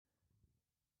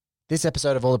This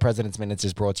episode of All the President's Minutes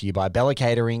is brought to you by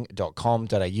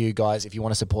bellacatering.com.au. Guys, if you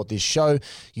want to support this show,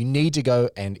 you need to go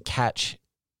and catch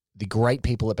the great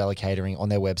people at Bella Catering on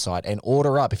their website and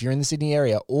order up. If you're in the Sydney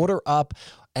area, order up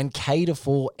and cater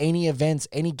for any events,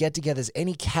 any get-togethers,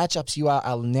 any catch-ups you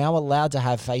are now allowed to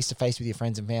have face-to-face with your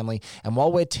friends and family. And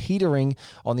while we're teetering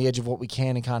on the edge of what we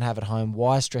can and can't have at home,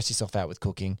 why stress yourself out with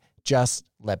cooking? Just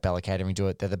let Bella Catering do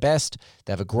it. They're the best.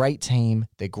 They have a great team.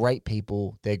 They're great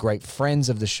people. They're great friends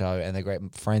of the show, and they're great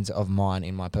friends of mine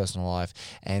in my personal life.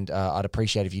 And I'd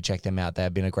appreciate if you check them out. They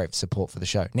have been a great support for the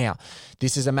show. Now,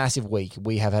 this is a massive week.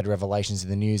 We have had revelations in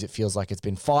the news. It feels like it's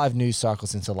been 5 news cycles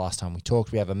since the last time we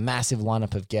talked. We have a massive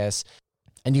lineup of guests,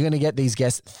 and you're going to get these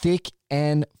guests thick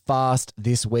and fast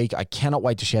this week. I cannot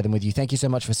wait to share them with you. Thank you so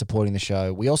much for supporting the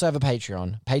show. We also have a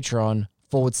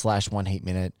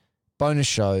Patreon.com/1heatminute. Bonus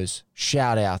shows,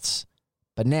 shout outs.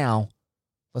 But now,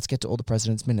 let's get to all the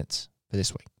President's Minutes for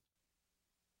this week.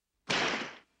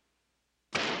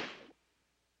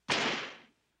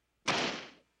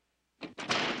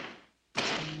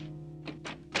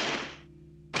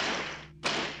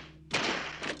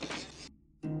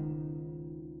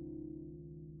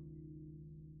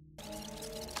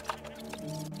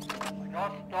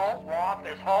 Just don't want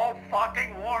this whole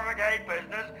fucking Watergate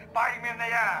business biting me in the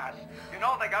ass. You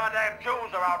know the goddamn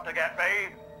Jews are out to get me.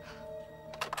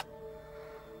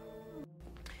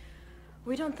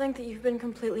 We don't think that you've been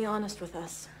completely honest with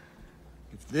us.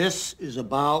 If this is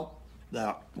about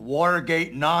the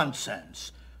Watergate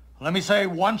nonsense, let me say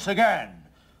once again,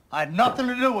 I had nothing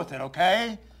to do with it,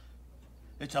 okay?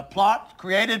 It's a plot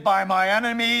created by my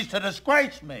enemies to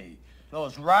disgrace me.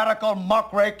 Those radical,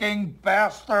 muckraking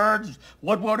bastards,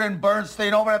 Woodward and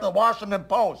Bernstein over at the Washington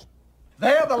Post.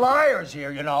 They're the liars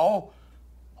here, you know.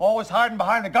 Always hiding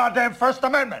behind the goddamn First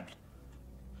Amendment.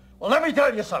 Well, let me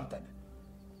tell you something.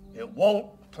 It won't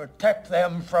protect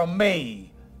them from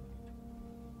me.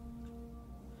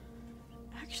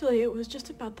 Actually, it was just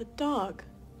about the dog.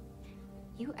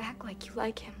 You act like you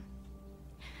like him,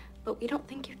 but we don't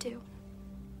think you do.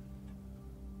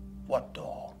 What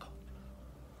dog?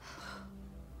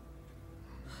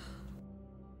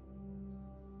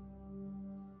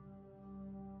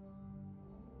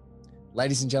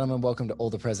 Ladies and gentlemen, welcome to All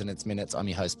the President's Minutes. I'm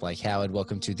your host, Blake Howard.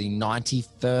 Welcome to the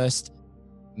 91st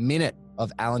minute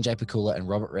of Alan J. Pakula and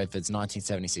Robert Redford's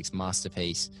 1976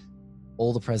 masterpiece,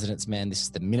 All the President's Men. This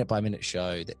is the minute-by-minute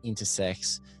show that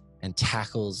intersects and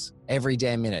tackles every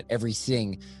damn minute,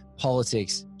 everything,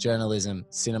 politics, journalism,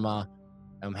 cinema,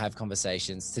 and have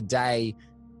conversations. Today,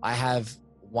 I have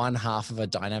one half of a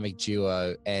dynamic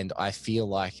duo, and I feel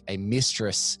like a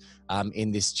mistress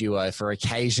in this duo for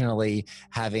occasionally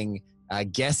having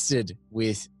guested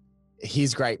with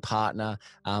his great partner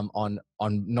on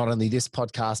not only this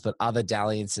podcast, but other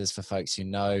dalliances for folks who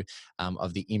know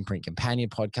of the Imprint Companion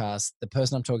podcast. The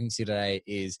person I'm talking to today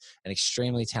is an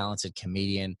extremely talented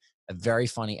comedian, a very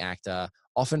funny actor,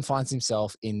 often finds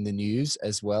himself in the news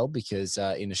as well because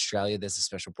in Australia there's a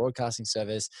special broadcasting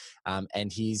service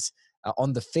and he's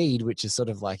on The Feed, which is sort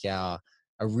of like a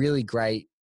really great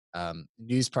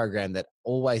news program that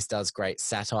always does great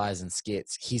satires and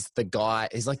skits. He's the guy,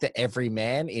 he's like the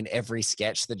everyman in every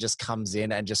sketch that just comes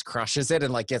in and just crushes it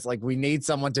and like gets like, we need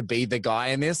someone to be the guy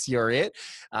in this, you're it.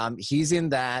 He's in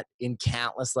that in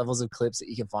countless levels of clips that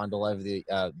you can find all over the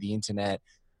internet.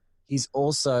 He's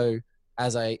also,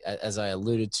 as I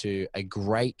alluded to, a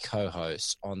great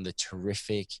co-host on the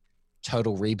terrific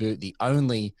Total Reboot, the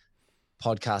only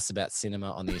podcast about cinema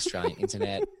on the Australian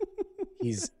internet.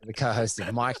 He's the co-host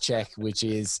of Mike Check, which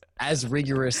is as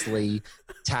rigorously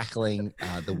tackling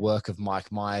the work of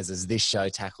Mike Myers as this show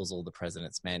tackles All the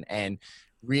President's Men. And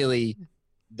really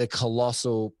the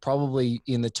colossal, probably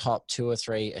in the top 2 or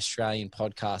 3 Australian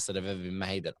podcasts that have ever been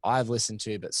made that I've listened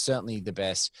to, but certainly the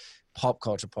best pop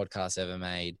culture podcast ever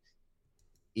made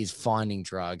is Finding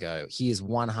Drago. He is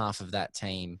one half of that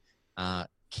team.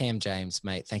 Cam James,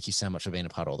 mate, thank you so much for being a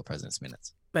part of All the President's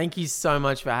Minutes. Thank you so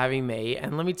much for having me.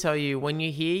 And let me tell you, when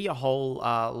you hear your whole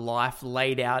life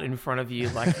laid out in front of you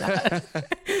like that,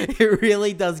 it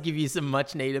really does give you some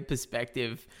much needed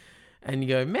perspective. And you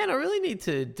go, man, I really need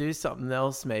to do something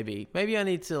else. Maybe I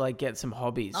need to like get some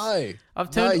hobbies. No, I've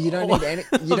turned you don't need any.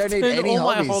 You don't need any all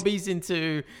hobbies. my hobbies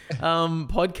into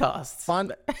podcasts,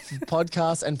 fun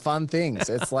podcasts, and fun things.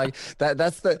 It's like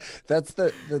that's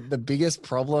the biggest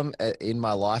problem in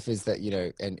my life is that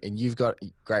and you've got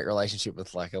a great relationship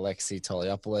with like Alexi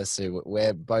Toliopoulos, who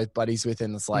we're both buddies with,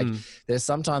 and it's like there's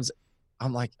sometimes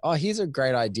I'm like, oh, here's a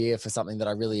great idea for something that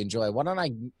I really enjoy. Why don't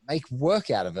I make work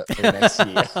out of it for the next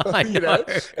year? You know,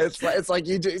 it's like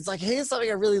you do. It's like, here's something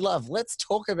I really love. Let's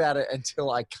talk about it until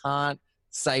I can't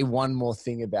say one more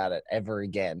thing about it ever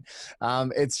again.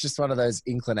 It's just one of those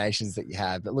inclinations that you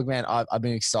have. But look, man, I've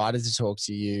been excited to talk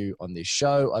to you on this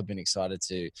show. I've been excited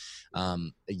to,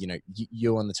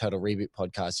 you on the Total Reboot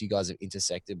podcast, you guys have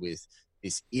intersected with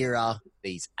this era,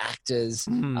 these actors.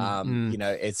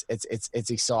 It's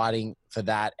exciting for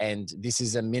that. And this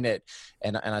is a minute.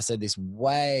 And I said this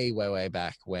way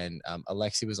back when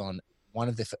Alexi was on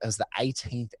it was the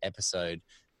 18th episode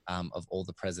of All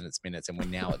the President's Minutes, and we're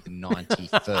now at the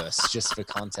 91st, just for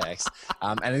context.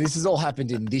 And this has all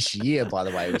happened in this year, by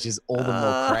the way, which is all the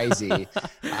more crazy.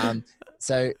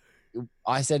 So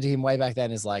I said to him way back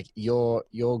then, is like, your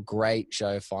great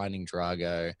show, Finding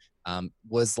Drago,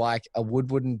 was like a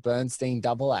Woodward and Bernstein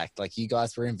double act. Like, you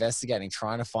guys were investigating,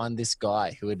 trying to find this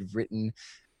guy who had written,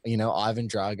 Ivan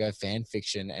Drago fan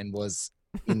fiction and was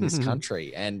in this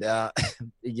country. And, that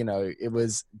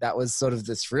was sort of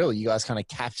the thrill. You guys kind of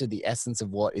captured the essence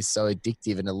of what is so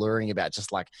addictive and alluring about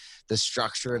just like the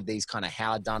structure of these kind of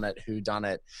how done it, who done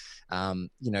it,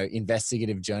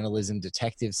 investigative journalism,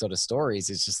 detective sort of stories.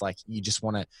 Is just like,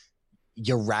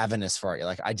 you're ravenous for it. You're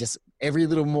like, every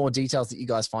little more details that you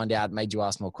guys find out made you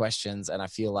ask more questions. And I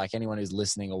feel like anyone who's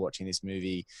listening or watching this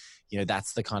movie,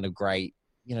 that's the kind of great,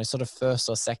 sort of first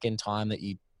or second time that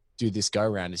you do this go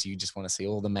round, is you just want to see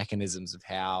all the mechanisms of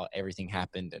how everything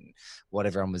happened and what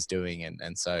everyone was doing.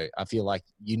 And so I feel like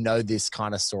this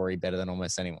kind of story better than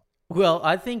almost anyone. Well,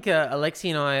 I think Alexi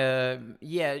and I,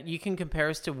 you can compare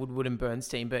us to Woodward and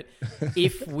Bernstein, but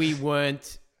if they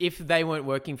weren't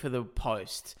working for the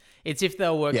Post, it's if they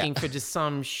were working for just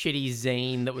some shitty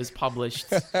zine that was published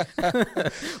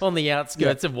on the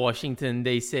outskirts of Washington,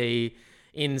 D.C.,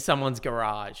 in someone's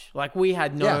garage. Like, we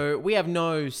have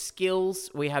no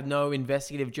skills. We have no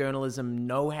investigative journalism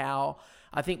know-how.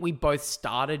 I think we both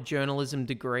started journalism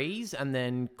degrees and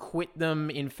then quit them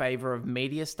in favor of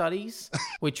media studies,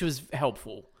 which was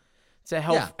helpful. It's a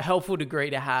helpful degree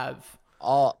to have.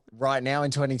 Oh, right now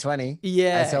in 2020,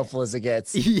 as helpful as it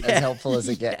gets. As helpful as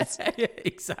it gets.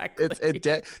 Exactly. It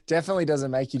definitely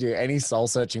doesn't make you do any soul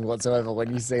searching whatsoever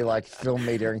when you see like film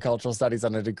media and cultural studies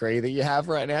on a degree that you have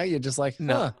right now. You're just like,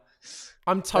 no.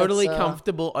 I'm totally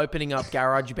comfortable opening up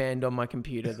GarageBand on my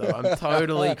computer, though. I'm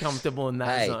totally comfortable in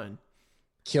that zone.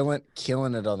 Killing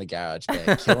it on the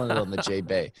GarageBand, killing it on the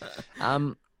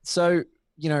GB. So,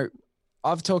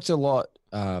 I've talked a lot.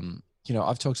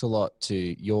 I've talked a lot to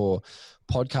your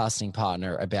podcasting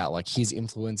partner about like his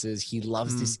influences. He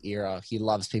loves this era. He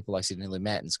loves people like Sidney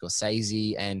Lumet and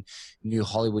Scorsese, and New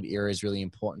Hollywood era is really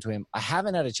important to him. I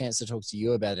haven't had a chance to talk to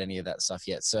you about any of that stuff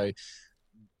yet. So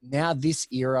now this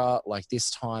era, like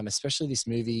this time, especially this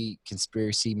movie,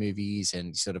 conspiracy movies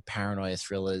and sort of paranoia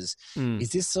thrillers,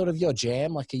 is this sort of your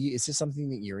jam? Like, is this something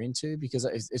that you're into? Because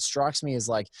it strikes me as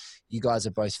like you guys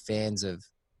are both fans of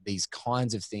these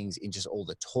kinds of things in just all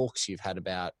the talks you've had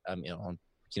about, on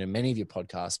many of your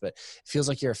podcasts, but it feels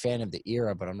like you're a fan of the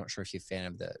era, but I'm not sure if you're a fan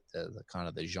of the kind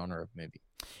of the genre of movie.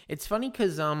 It's funny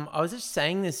because I was just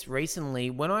saying this recently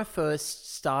when I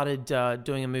first started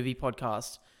doing a movie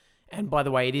podcast. And by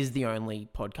the way, it is the only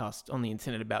podcast on the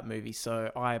internet about movies, so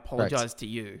I apologize to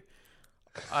you.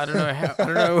 I don't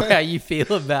know how you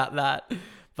feel about that,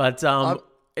 but does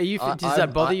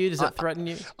that bother you? Does it threaten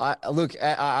you?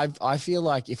 I feel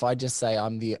like if I just say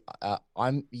you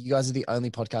guys are the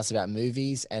only podcast about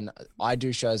movies, and I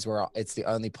do shows where it's the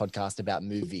only podcast about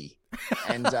movie,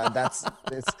 and I'm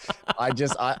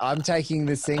taking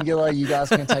the singular. You guys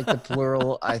can take the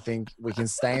plural. I think we can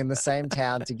stay in the same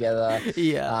town together.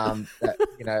 Yeah.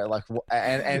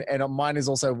 And mine is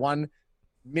also 1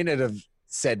 minute of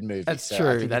said movie. That's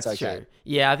true. That's true.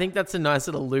 Yeah, I think that's a nice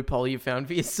little loophole you found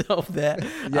for yourself there.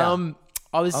 I'm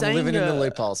living in the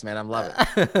loopholes, man. I'm loving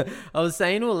it. I was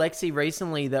saying to Alexi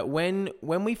recently that when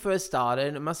we first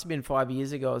started, it must have been 5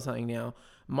 years ago or something now,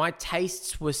 my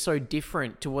tastes were so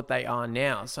different to what they are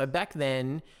now. So back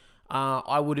then,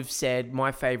 I would have said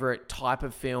my favorite type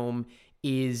of film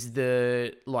is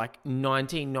the like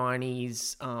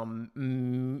 1990s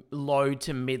low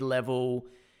to mid-level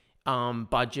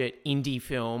budget indie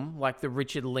film, like the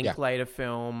Richard Linklater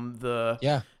film,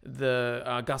 the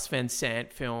Gus Van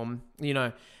Sant film.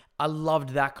 I loved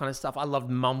that kind of stuff. I loved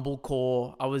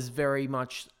mumblecore. I was very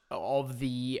much of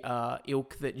the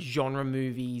ilk that genre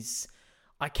movies.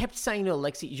 I kept saying to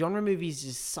Alexi, genre movies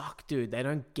just suck, dude. They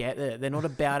don't get it. They're not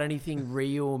about anything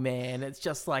real, man. It's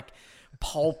just like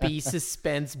pulpy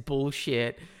suspense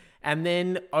bullshit. And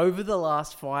then over the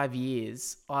last 5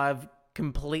 years, I've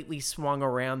completely swung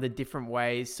around the different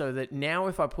ways so that now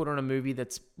if I put on a movie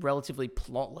that's relatively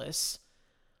plotless,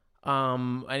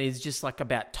 and it's just like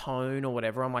about tone or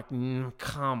whatever. I'm like,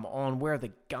 come on, where are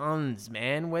the guns,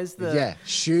 man? Where's the Yeah,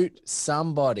 shoot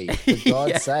somebody for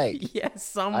God's sake. Yeah,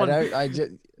 someone. I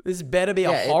just This better be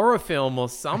a Yeah, horror film or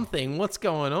something. What's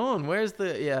going on? Where's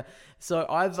the yeah? So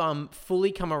I've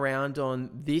fully come around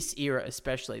on this era,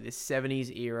 especially this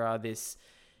 70s era, this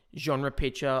genre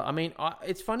picture. I mean,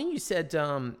 it's funny you said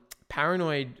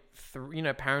paranoid,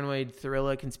 paranoid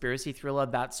thriller, conspiracy thriller,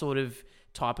 that sort of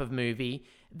type of movie.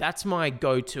 That's my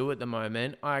go-to at the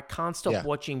moment. I can't stop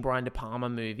watching Brian De Palma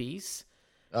movies.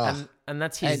 And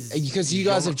that's his... And because you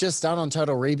guys have just done on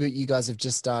Total Reboot, you guys have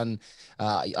just done,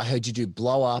 I heard you do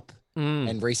Blow Up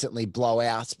and recently Blow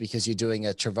Out because you're doing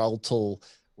a Travolta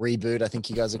reboot, I think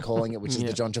you guys are calling it, which is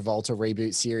the John Travolta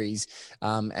reboot series.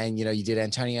 And, you did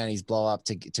Antonioni's Blow Up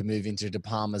to move into De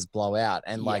Palma's Blow Out.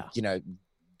 And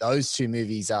those two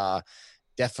movies are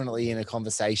definitely in a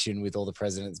conversation with All the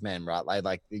President's Men, right?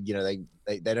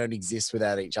 They don't exist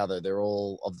without each other. They're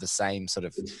all of the same sort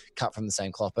of cut from the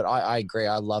same cloth. But I agree.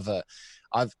 I love it.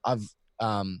 I've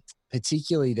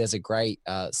particularly, there's a great,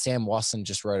 Sam Wasson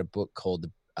just wrote a book called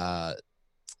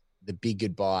The Big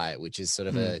Goodbye, which is sort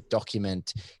of a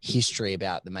document history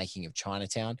about the making of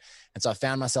Chinatown. And so I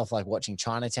found myself like watching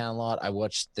Chinatown a lot. I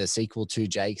watched the sequel to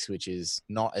Jake's, which is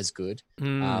not as good.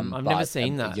 I've never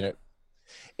seen that.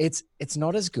 It's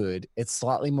not as good. It's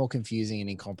slightly more confusing and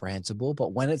incomprehensible,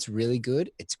 but when it's really good,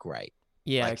 it's great.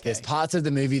 Yeah. Like there's parts of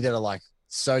the movie that are like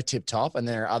so tip top, and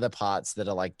there are other parts that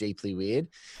are like deeply weird,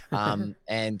 and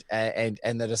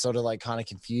that are sort of like kind of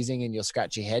confusing, and you'll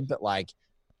scratch your head. But like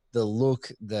the look,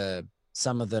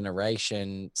 some of the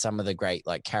narration, some of the great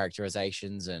like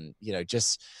characterizations, and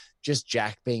just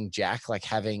Jack being Jack, like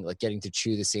getting to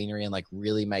chew the scenery and like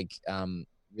really make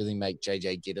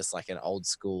JJ Gittes like an old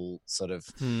school sort of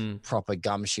proper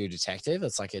gumshoe detective.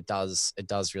 It's like it does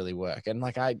really work. And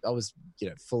like I was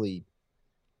fully,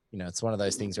 it's one of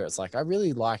those things where it's like I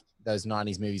really like those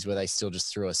 90s movies where they still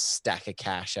just threw a stack of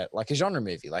cash at like a genre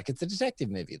movie, like it's a detective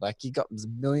movie, like you got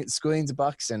squillions of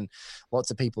bucks and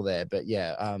lots of people there. But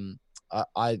yeah,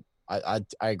 I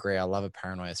agree. I love a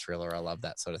paranoia thriller. I love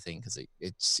that sort of thing because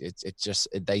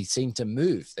they seem to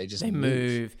move. They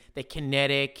move. They're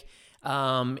kinetic.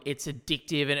 It's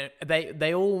addictive, and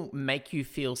they all make you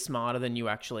feel smarter than you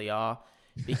actually are,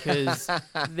 because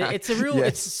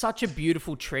it's such a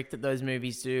beautiful trick that those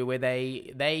movies do, where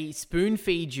they spoon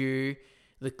feed you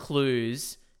the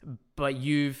clues, but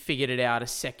you've figured it out a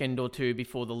second or two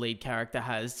before the lead character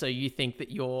has, so you think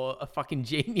that you're a fucking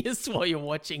genius while you're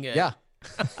watching it. Yeah.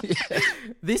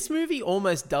 This movie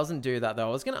almost doesn't do that, though.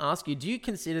 I was going to ask you, do you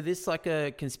consider this like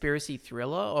a conspiracy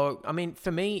thriller? Or, I mean,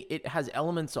 for me, it has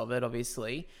elements of it,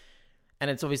 obviously, and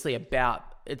it's obviously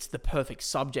it's the perfect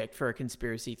subject for a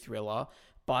conspiracy thriller,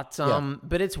 but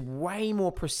it's way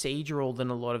more procedural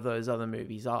than a lot of those other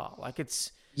movies are. Like it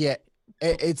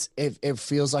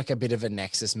feels like a bit of a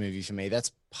Nexus movie for me.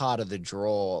 That's part of the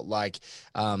draw. Like,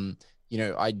 I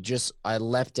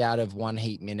leapt out of One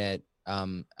Heat Minute,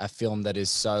 a film that is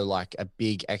so like a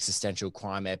big existential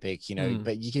crime epic,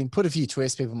 but you can put a few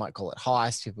twists. People might call it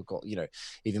heist. People call,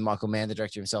 even Michael Mann, the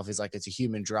director himself, is like, it's a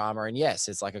human drama. And yes,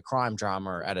 it's like a crime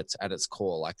drama at its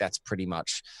core. Like that's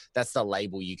the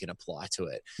label you can apply to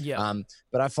it. Yeah.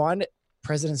 But I find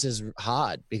Presidents is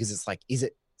hard because it's like,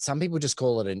 some people just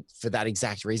call it, for that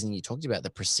exact reason you talked about,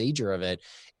 the procedure of it.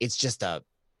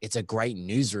 It's a great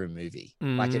newsroom movie.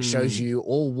 Like it shows you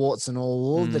all warts and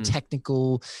all the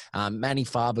technical, Manny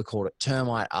Farber called it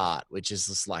termite art, which is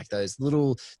just like those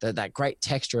little, that great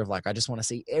texture of like, I just want to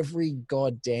see every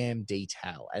goddamn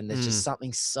detail. And there's just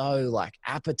something so like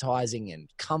appetizing and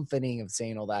comforting of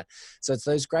seeing all that. So it's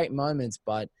those great moments.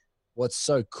 But what's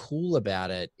so cool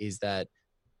about it is that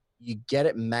you get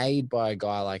it made by a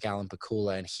guy like Alan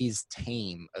Pakula and his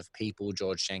team of people.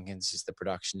 George Jenkins is the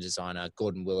production designer.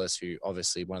 Gordon Willis, who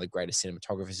obviously one of the greatest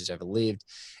cinematographers who's ever lived,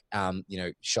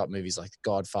 shot movies like The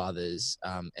Godfathers,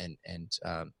 and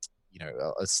a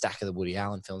stack of the Woody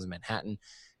Allen films in Manhattan.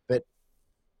 But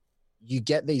you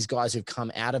get these guys who've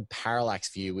come out of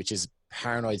Parallax View, which is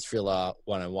paranoid thriller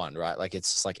 101, right? Like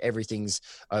it's just like everything's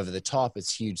over the top.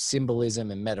 It's huge symbolism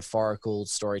and metaphorical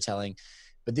storytelling.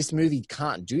 But this movie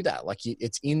can't do that. Like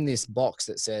it's in this box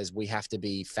that says we have to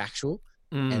be factual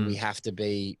and we've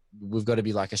got to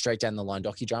be like a straight down the line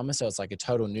docudrama. So it's like a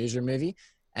total newsroom movie.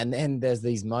 And then there's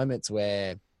these moments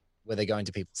where they go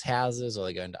into people's houses or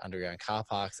they go into underground car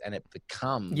parks, and it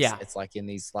becomes, it's like in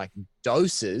these like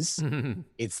doses,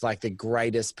 it's like the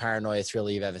greatest paranoia thriller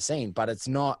you've ever seen. But it's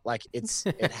not like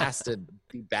it has to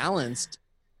be balanced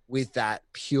with that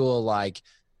pure, like,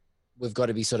 we've got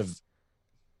to be sort of,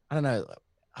 I don't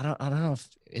know if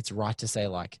it's right to say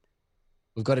like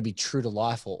we've got to be true to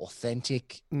life or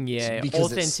authentic. Yeah,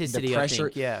 because authenticity. the pressure, I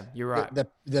think. Yeah, you're right.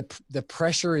 The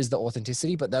pressure is the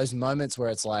authenticity, but those moments where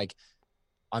it's like,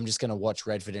 I'm just going to watch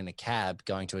Redford in a cab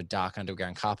going to a dark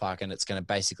underground car park, and it's going to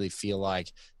basically feel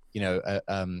like,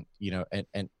 an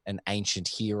ancient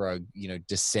hero,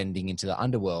 descending into the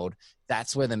underworld.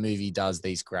 That's where the movie does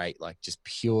these great, like, just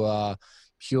purely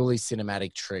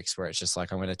cinematic tricks where it's just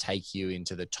like, I'm going to take you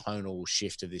into the tonal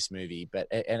shift of this movie,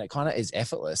 and it kind of is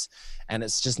effortless, and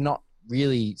it's just not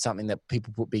really something that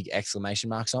people put big exclamation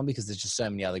marks on, because there's just so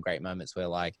many other great moments where,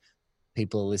 like,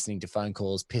 people are listening to phone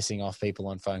calls, pissing off people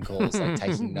on phone calls, like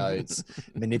taking notes,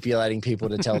 manipulating people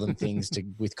to tell them things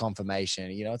with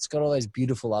confirmation. It's got all those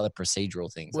beautiful other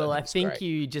procedural things. Well, I think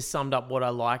you just summed up what I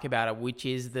like about it, which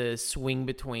is the swing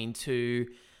between two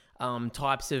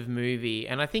types of movie.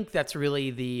 And I think that's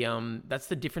really that's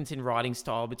the difference in writing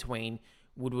style between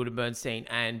Woodward and Bernstein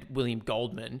and William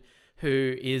Goldman,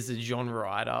 who is a genre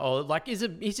writer, or like he's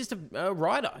just a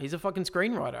writer. He's a fucking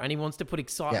screenwriter, and he wants to put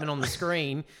excitement on the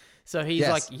screen. So he's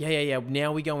like, yeah.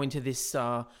 Now we go into this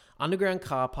underground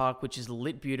car park, which is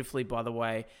lit beautifully, by the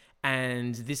way.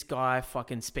 And this guy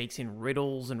fucking speaks in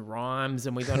riddles and rhymes,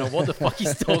 and we don't know what the fuck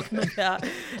he's talking about.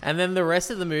 And then the rest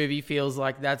of the movie feels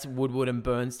like that's Woodward and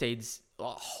Bernstein's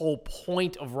whole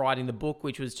point of writing the book,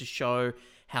 which was to show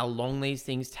how long these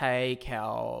things take,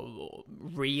 how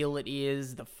real it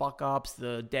is, the fuck ups,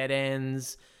 the dead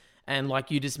ends. And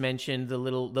like you just mentioned, the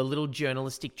little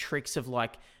journalistic tricks of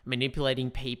like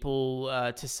manipulating people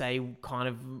to say, kind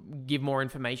of give more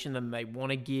information than they want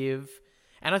to give.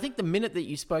 And I think the minute that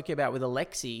you spoke about with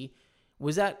Alexi,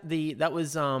 was that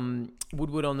was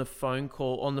Woodward on the phone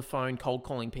cold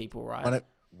calling people, right?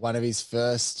 One of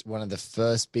the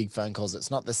first big phone calls.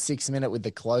 It's not the 6 minute with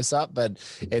the close up, but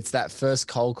it's that first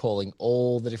cold calling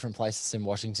all the different places in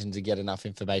Washington to get enough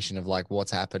information of like what's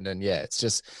happened. And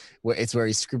it's where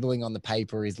he's scribbling on the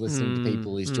paper, he's listening to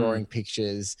people, he's drawing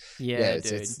pictures.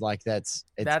 It's like that's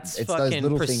those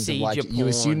little things of like you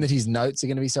assume that his notes are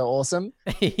going to be so awesome.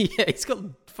 Yeah, he's got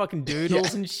fucking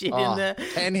doodles and shit in there.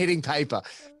 Pen hitting paper.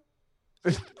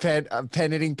 Pen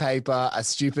hitting paper, a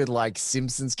stupid like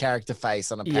Simpsons character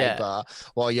face on a paper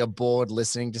while you're bored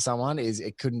listening to someone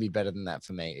it couldn't be better than that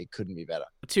for me. It couldn't be better.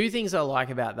 Two things I like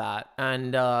about that,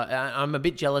 and I'm a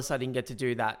bit jealous I didn't get to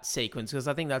do that sequence, because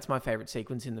I think that's my favorite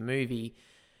sequence in the movie.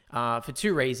 For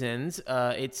two reasons.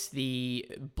 It's the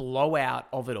blowout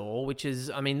of it all, which is,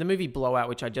 the movie Blowout,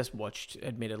 which I just watched,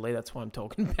 admittedly, that's why I'm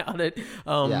talking about it,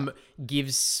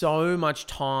 gives so much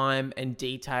time and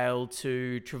detail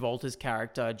to Travolta's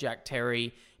character, Jack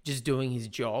Terry, just doing his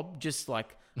job, just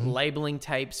like labeling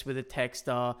tapes with a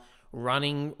texter,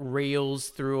 running reels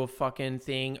through a fucking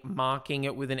thing, marking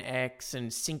it with an X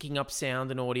and syncing up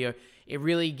sound and audio. It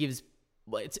really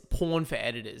it's porn for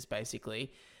editors,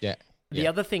 basically. Yeah. The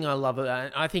other thing I love,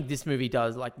 I think this movie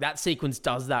does, like that sequence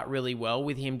does that really well,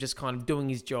 with him just kind of doing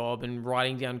his job and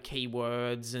writing down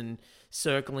keywords and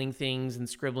circling things and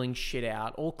scribbling shit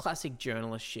out, all classic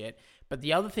journalist shit. But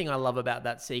the other thing I love about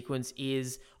that sequence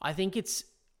is I think it's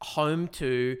home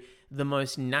to the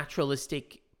most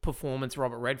naturalistic performance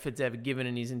Robert Redford's ever given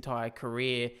in his entire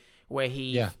speak where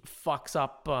he fucks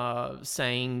up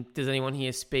saying, "Does anyone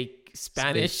here speak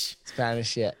Spanish?"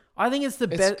 Spanish, yeah. I think it's the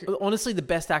best, honestly, the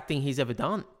best acting he's ever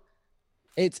done.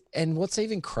 And what's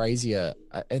even crazier,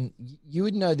 and you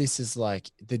would know this is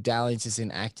like the dalliances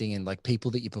in acting and like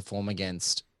people that you perform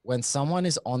against. When someone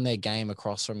is on their game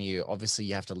across from you, obviously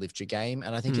you have to lift your game.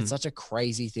 And I think it's such a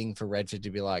crazy thing for Redford to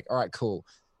be like, all right, cool.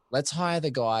 Let's hire the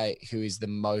guy who is the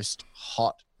most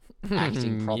hot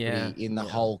acting property in the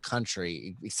whole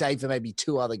country, save for maybe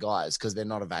two other guys because they're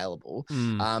not available,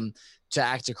 to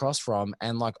act across from.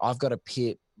 And like, I've got to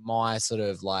pit my sort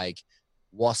of like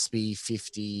waspy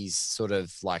 50s sort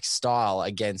of like style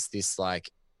against this like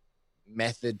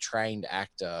method trained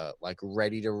actor, like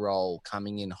ready to roll,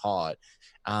 coming in hot.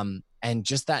 And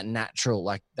just that natural,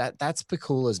 like that's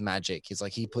Pakula's magic. Is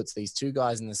like he puts these two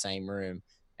guys in the same room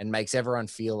and makes everyone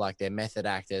feel like they're method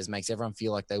actors, makes everyone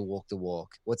feel like they walk the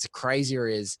walk. What's crazier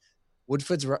is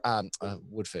Woodford.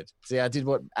 See, I did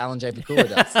what Alan J. Pakula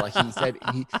does. Like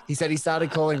he said he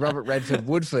started calling Robert Redford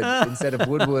Woodford instead of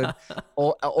Woodward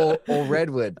or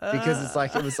Redwood, because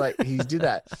it was like he did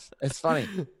that. It's funny,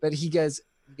 but he goes,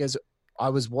 I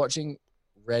was watching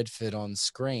Redford on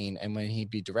screen, and when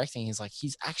he'd be directing, he's like,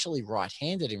 he's actually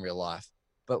right-handed in real life,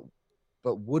 but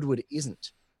Woodward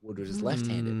isn't. Woodward is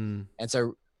left-handed, and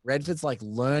so Redford's like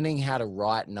learning how to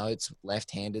write notes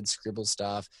left-handed, scribble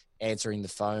stuff, answering the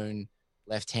phone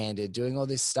left-handed, doing all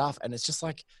this stuff. And it's just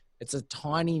like, it's a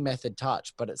tiny method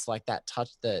touch, but it's like that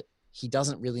touch that he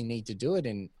doesn't really need to do it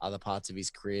in other parts of his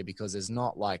career, because there's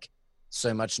not like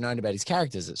so much known about his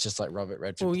characters. It's just like Robert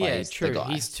Redford Well, yeah, plays the true.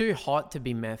 guy. He's too hot to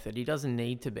be method. He doesn't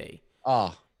need to be.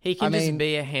 Oh, He can I just mean,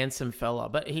 be a handsome fella.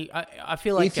 But I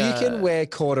feel like if you can wear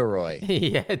corduroy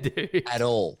yeah, dude, at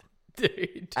all,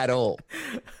 dude, at all,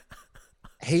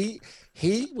 he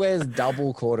wears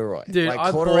double corduroy, Dude, like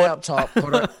I corduroy bought- up top.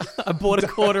 Corduroy. I bought a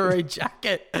corduroy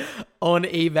jacket on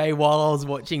eBay while I was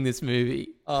watching this movie.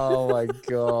 Oh my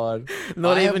god!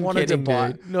 Not I have even wanted kidding, to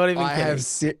buy. dude. Not even I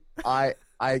kidding.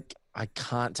 have I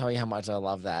can't tell you how much I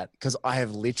love that because I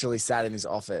have literally sat in this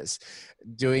office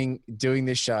doing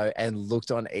this show and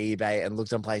looked on eBay and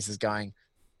looked on places going,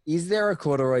 is there a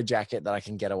corduroy jacket that I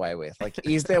can get away with? Like,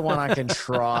 is there one I can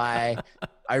try?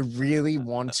 I really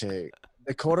want to.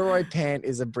 The corduroy pant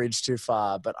is a bridge too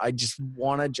far, but I just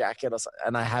want a jacket,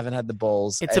 and I haven't had the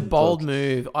balls. It's a And bold look,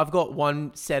 move. I've got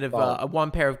one set of Bold. one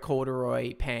pair of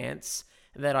corduroy pants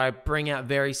that I bring out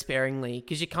very sparingly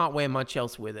because you can't wear much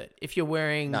else with it. If you're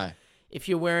wearing No. if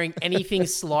you're wearing anything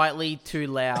slightly too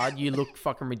loud, you look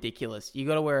fucking ridiculous. You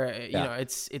got to wear you Yeah. know,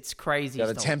 it's crazy. You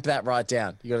got to stuff. temp that right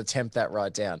down. You got to temp that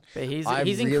right down. But he's I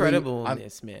really- incredible in I'm-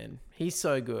 this, man. He's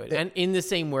so good. And in the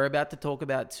scene we're about to talk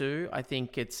about too, I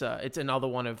think it's another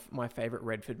one of my favorite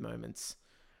Redford moments.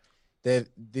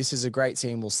 This is a great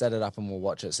scene. We'll set it up and we'll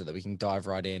watch it so that we can dive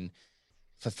right in.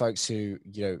 For folks who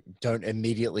don't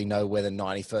immediately know where the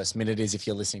 91st minute is, if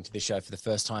you're listening to this show for the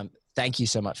first time, thank you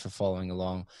so much for following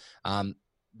along.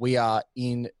 We are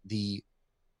in the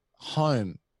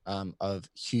home of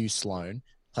Hugh Sloan,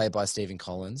 played by Stephen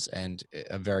Collins, and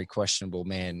a very questionable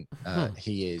man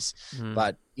he is.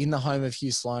 But in the home of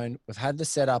Hugh Sloan, we've had the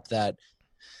setup that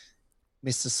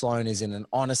Mr. Sloan is in an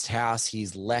honest house.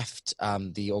 He's left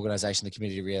the organization, the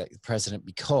community president,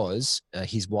 because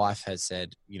his wife has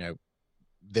said,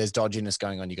 there's dodginess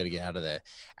going on. You got to get out of there.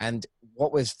 And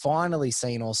what we've finally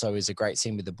seen also is a great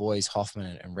scene with the boys,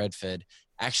 Hoffman and Redford,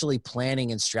 actually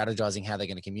planning and strategizing how they're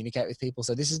going to communicate with people.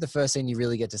 So this is the first scene you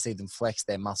really get to see them flex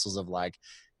their muscles of like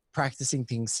practicing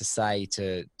things to say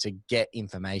to get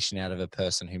information out of a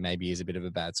person who maybe is a bit of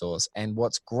a bad source. And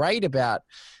what's great about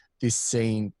this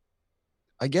scene,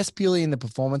 I guess purely in the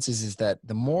performances, is that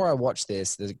the more I watch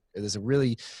this, there's a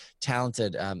really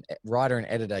talented writer and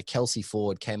editor, Kelsey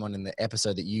Ford, came on in the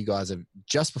episode that you guys have,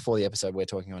 just before the episode we're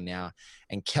talking on now.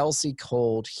 And Kelsey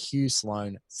called Hugh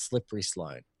Sloan Slippery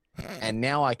Sloan. And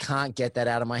now I can't get that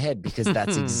out of my head because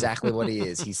that's exactly what he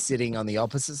is. He's sitting on the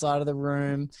opposite side of the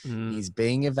room. He's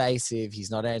being evasive.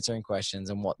 He's not answering questions.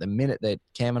 And the minute that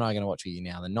Cam and I are going to watch with you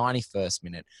now, the 91st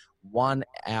minute, 1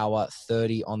 hour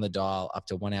 30 on the dial up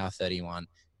to 1 hour 31.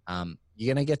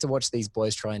 You're going to get to watch these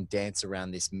boys try and dance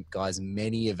around this guy's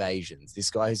many evasions. This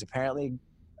guy who's apparently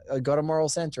got a moral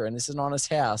center and this is an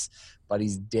honest house, but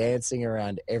he's dancing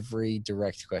around every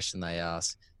direct question they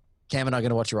ask. Cam and I are going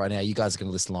to watch it right now. You guys are going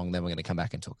to listen along, then we're going to come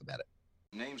back and talk about it.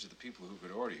 Names of the people who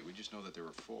could order you. We just know that there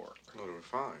were 4. No, there were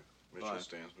 5. Mitchell, Five.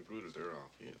 Stans, Magruder, they're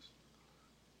off, yes.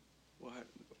 Well,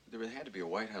 there had to be a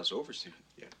White House overseer.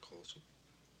 Yeah, Colson.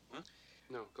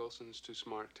 No, Golson's too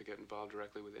smart to get involved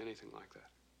directly with anything like that.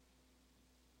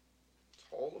 It's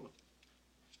Haldeman.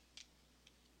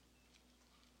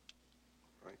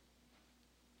 Right.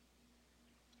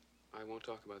 I won't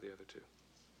talk about the other two.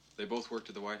 They both worked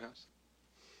at the White House?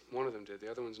 One of them did. The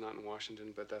other one's not in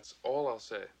Washington, but that's all I'll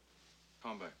say.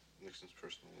 Palmbay. Nixon's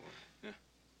personal lawyer.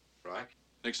 Yeah. Right?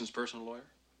 Nixon's personal lawyer?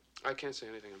 I can't say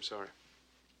anything, I'm sorry.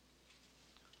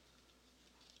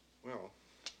 Well,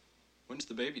 When's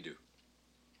the baby due?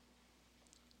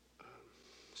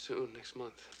 Soon, next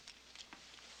month.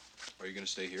 Are you going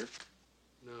to stay here?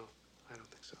 No, I don't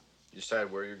think so. you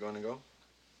decide where you're going to go?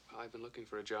 Well, I've been looking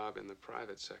for a job in the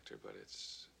private sector, but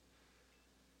it's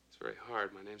very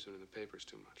hard. My name's been in the papers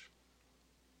too much.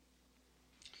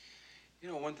 You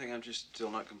know, one thing I'm just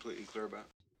still not completely clear about.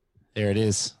 There it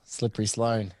is. Slippery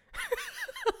Sloan.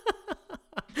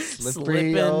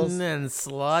 Slipping old- and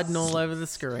sliding all over the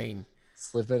screen.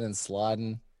 Slipping and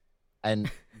sliding. And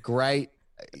great.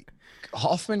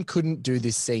 Hoffman couldn't do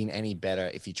this scene any better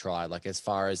if he tried, like as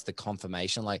far as the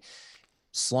confirmation. Like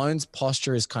Sloane's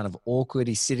posture is kind of awkward.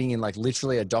 He's sitting in like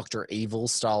literally a Dr. Evil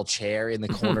style chair in the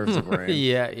corner of the room.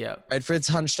 Yeah. Redford's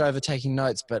hunched over taking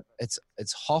notes, but it's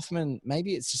Hoffman.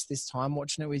 Maybe it's just this time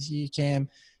watching it with you, Cam,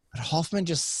 but Hoffman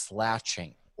just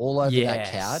slouching all over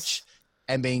that couch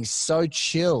and being so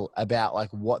chill about like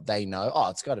what they know. Oh,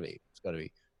 it's got to be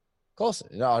Coulson.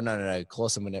 No.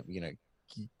 Coulson would never,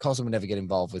 Coulson would never get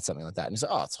involved with something like that. And it's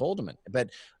like, oh, it's Haldeman. But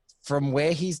from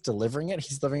where he's delivering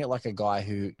it like a guy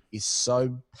who is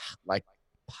so like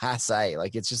passe.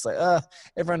 Like it's just like,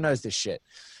 everyone knows this shit.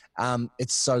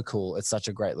 It's so cool. It's such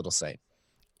a great little scene.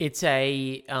 It's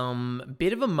a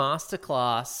bit of a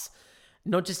masterclass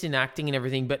not just in acting and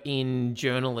everything, but in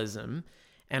journalism.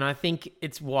 And I think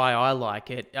it's why I like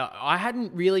it. I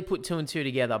hadn't really put two and two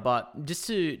together, but just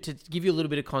to give you a little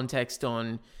bit of context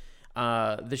on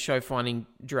the show Finding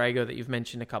Drago that you've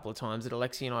mentioned a couple of times that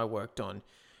Alexi and I worked on,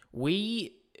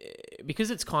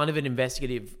 because it's kind of an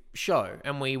investigative show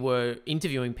and we were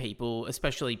interviewing people,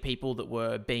 especially people that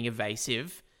were being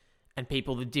evasive and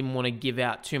people that didn't want to give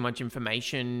out too much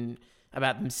information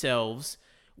about themselves,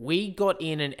 we got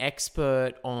in an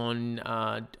expert on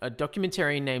a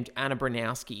documentarian named Anna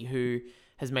Bronowski, who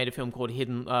has made a film called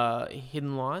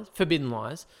Forbidden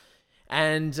Lies.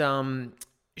 And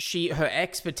her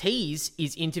expertise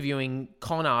is interviewing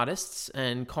con artists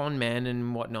and con men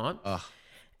and whatnot. Ugh.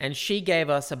 And she gave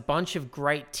us a bunch of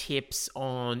great tips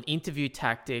on interview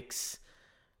tactics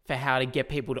for how to get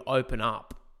people to open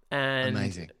up. And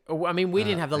Amazing. I mean, we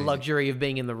didn't have the amazing. luxury of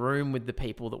being in the room with the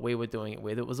people that we were doing it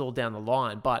with. It was all down the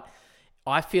line. But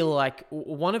I feel like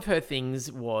one of her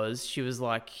things was, she was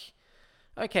like,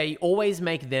 okay, always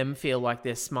make them feel like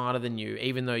they're smarter than you,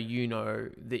 even though you know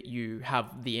that you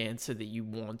have the answer that you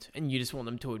want and you just want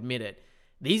them to admit it.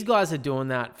 These guys are doing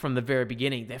that from the very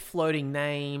beginning. They're floating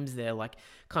names. They're like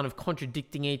kind of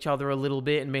contradicting each other a little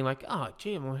bit and being like, oh,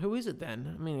 gee, well, who is it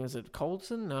then? I mean, is it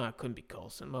Coulson? No, it couldn't be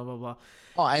Coulson, blah, blah, blah.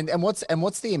 Oh, and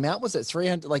what's the amount? Was it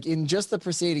 300? Like in just the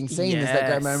preceding scene, there's that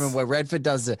great moment where Redford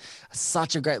does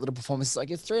such a great little performance. It's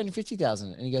like, it's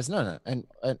 350,000. And he goes, no.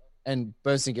 And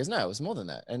Bernstein goes, no, it was more than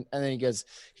that. And then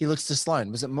he looks to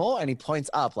Sloane. Was it more? And he points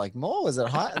up like, more? Was it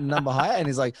high, number higher? And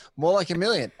he's like, more like 1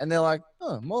 million. And they're like,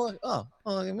 oh, more like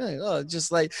 1 million. Oh,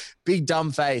 just like big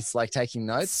dumb face, like taking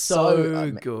notes.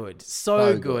 So good.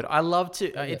 So good. I love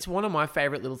to, it's one of my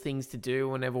favorite little things to do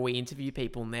whenever we interview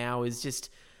people now is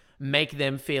just make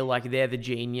them feel like they're the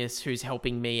genius who's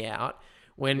helping me out.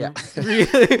 When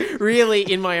really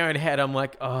in my own head, I'm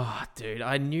like, oh, dude,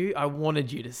 I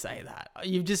wanted you to say that.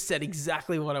 You've just said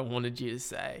exactly what I wanted you to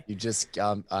say. You just,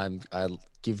 I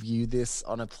give you this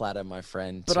on a platter, my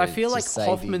friend. But I feel like say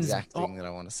Hoffman's the exact thing that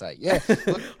I want to say. Yeah.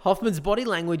 Hoffman's body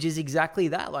language is exactly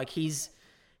that. Like he's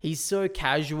so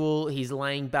casual. He's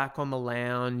laying back on the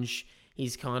lounge.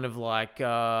 He's kind of like,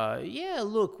 yeah,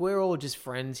 look, we're all just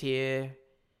friends here,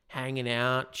 hanging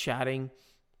out, chatting.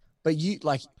 But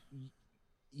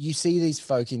you see these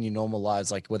folk in your normal lives,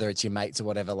 like whether it's your mates or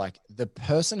whatever, like the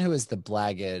person who is the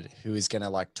blackguard, who is going to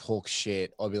like talk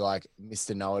shit or be like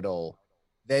Mr. Know-it-all,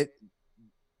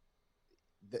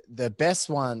 the best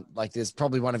one, like there's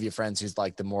probably one of your friends who's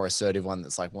like the more assertive one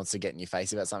that's like wants to get in your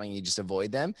face about something, you just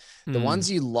avoid them. The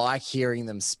ones you like hearing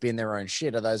them spin their own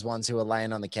shit are those ones who are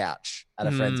laying on the couch at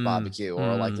a friend's barbecue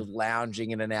or like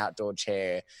lounging in an outdoor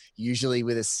chair, usually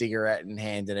with a cigarette in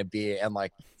hand and a beer and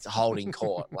like holding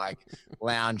court, like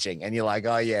lounging. And you're like,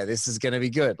 oh yeah, this is going to be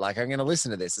good. Like I'm going to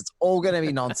listen to this. It's all going to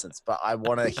be nonsense, but I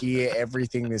want to hear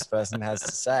everything this person has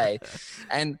to say.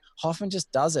 And Hoffman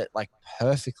just does it like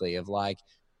perfectly of like,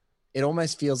 it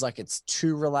almost feels like it's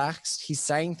too relaxed. He's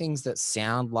saying things that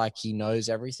sound like he knows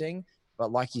everything.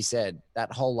 But like you said,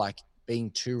 that whole like being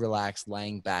too relaxed,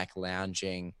 laying back,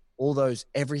 lounging, all those,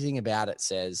 everything about it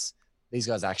says these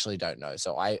guys actually don't know.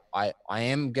 So I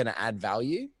am going to add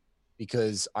value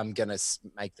because I'm going to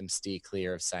make them steer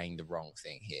clear of saying the wrong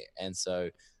thing here. And so,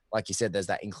 like you said, there's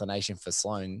that inclination for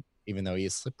Sloane, even though he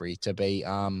is slippery, to be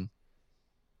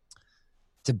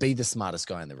the smartest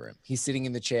guy in the room. He's sitting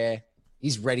in the chair.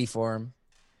 He's ready for him.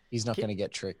 He's not going to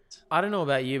get tricked. I don't know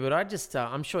about you, but I just,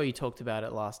 I'm sure you talked about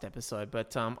it last episode,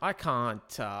 but I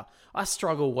can't, I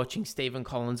struggle watching Stephen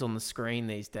Collins on the screen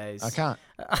these days. I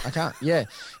can't. Yeah.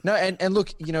 No, and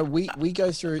look, you know, we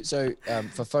go through, so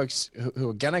for folks who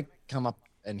are going to come up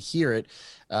and hear it,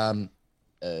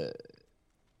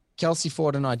 Kelsey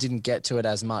Ford and I didn't get to it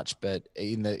as much, but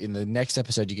in the next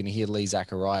episode, you're going to hear Lee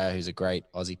Zachariah, who's a great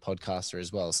Aussie podcaster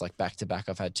as well. It's like back to back.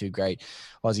 I've had two great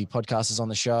Aussie podcasters on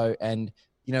the show, and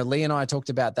you know, Lee and I talked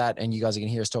about that, and you guys are going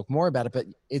to hear us talk more about it. But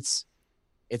it's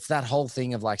that whole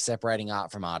thing of like separating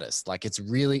art from artists. Like it's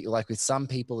really like with some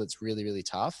people, it's really really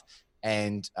tough.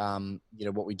 And you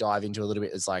know, what we dive into a little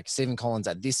bit is like Stephen Collins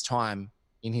at this time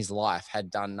in his life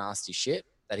had done nasty shit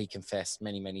that he confessed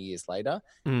many years later,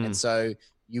 and so.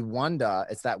 You wonder,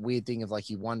 it's that weird thing of like,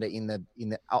 you wonder in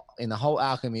the whole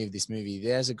alchemy of this movie,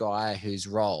 there's a guy whose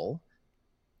role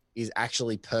is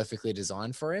actually perfectly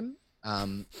designed for him.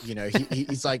 You know,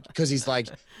 he's like, because he's like,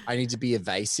 I need to be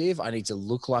evasive. I need to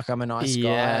look like I'm a nice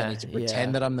guy. I need to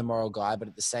pretend that I'm the moral guy, but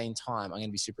at the same time, I'm going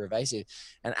to be super evasive.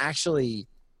 And actually,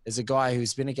 there's a guy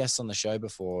who's been a guest on the show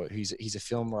before. He's a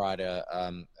film writer,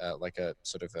 like a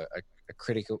sort of a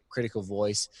critical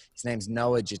voice. His name's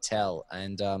Noah Jetel,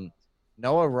 and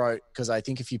Noah wrote, because I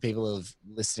think a few people have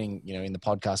listening, in the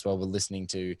podcast while we're listening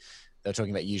to, they're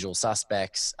talking about Usual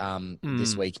Suspects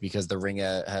this week because The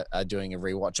Ringer are doing a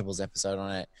Rewatchables episode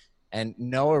on it. And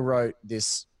Noah wrote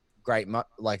this great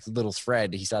little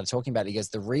thread. He started talking about it. He goes,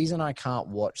 the reason I can't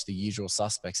watch The Usual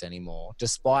Suspects anymore,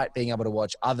 despite being able to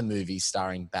watch other movies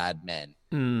starring bad men,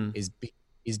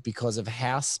 is because of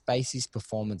how Spacey's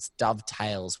performance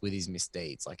dovetails with his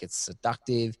misdeeds. Like, it's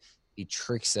seductive. He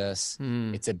tricks us.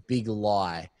 It's a big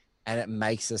lie. And it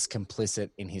makes us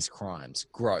complicit in his crimes.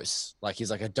 Gross. Like,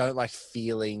 he's like, I don't like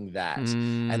feeling that.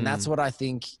 And that's what I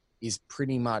think is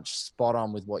pretty much spot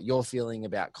on with what you're feeling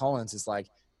about Collins. Is like,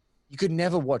 you could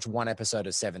never watch one episode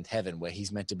of Seventh Heaven where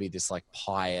he's meant to be this like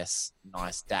pious,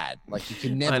 nice dad. Like, you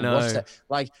could never watch that.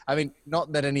 Like, I mean,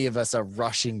 not that any of us are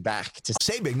rushing back to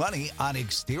saving money on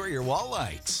exterior wall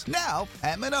lights. Now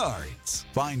at Menards.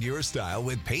 Find your style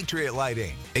with Patriot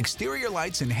Lighting. Exterior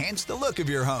lights enhance the look of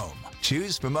your home.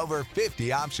 Choose from over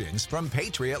 50 options from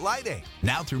Patriot Lighting.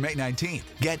 Now through May 19th,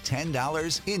 get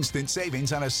 $10 instant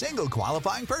savings on a single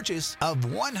qualifying purchase of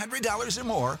 $100 or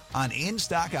more on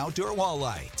in-stock outdoor wall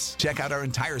lights. Check out our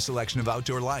entire selection of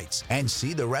outdoor lights and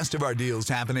see the rest of our deals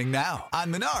happening now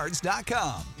on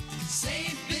Menards.com.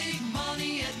 Save big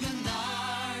money at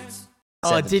Menards.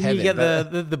 Oh, didn't you get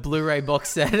the Blu-ray box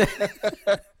set?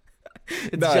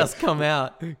 It's just come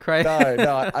out. Crazy.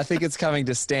 No, I think it's coming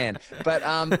to Stan. But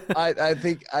I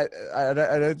think I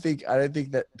don't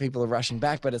think that people are rushing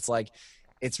back. But it's like,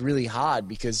 it's really hard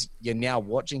because you're now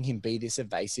watching him be this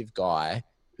evasive guy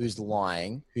who's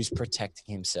lying, who's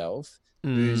protecting himself,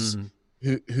 who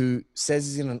says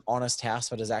he's in an honest house,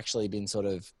 but has actually been sort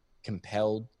of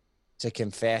compelled to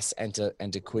confess and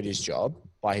to quit his job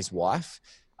by his wife.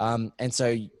 And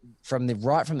so from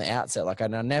the outset, like, I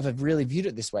never really viewed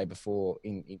it this way before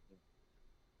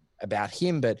about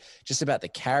him, but just about the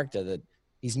character, that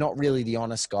he's not really the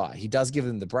honest guy. He does give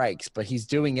them the breaks, but he's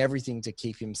doing everything to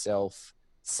keep himself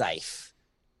safe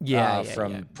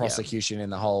from prosecution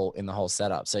in the whole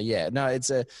setup. So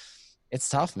it's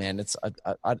tough, man.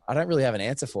 I don't really have an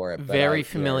answer for it. But very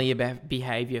familiar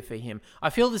behavior for him.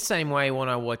 I feel the same way when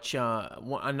I watch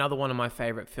another one of my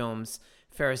favorite films,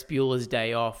 Ferris Bueller's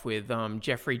Day Off, with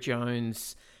Jeffrey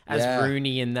Jones as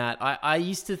Rooney in that. I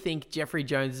used to think Jeffrey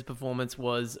Jones's performance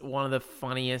was one of the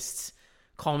funniest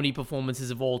comedy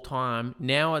performances of all time.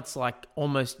 Now it's like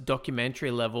almost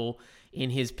documentary level in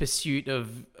his pursuit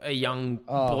of a young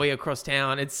boy across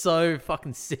town. It's so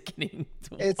fucking sickening to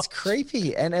watch. It's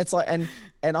creepy. And it's like,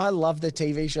 and I love the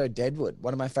TV show Deadwood,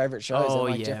 one of my favorite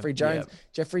shows. Jeffrey Jones. Yeah.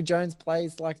 Jeffrey Jones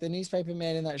plays like the newspaper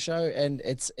man in that show. And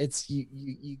it's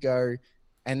you go,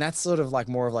 and that's sort of like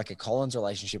more of like a Collins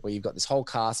relationship where you've got this whole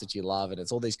cast that you love and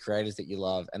it's all these creators that you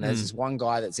love. And there's this one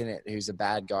guy that's in it who's a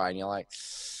bad guy. And you're like,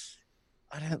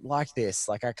 I don't like this.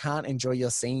 Like, I can't enjoy your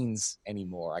scenes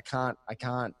anymore. I can't,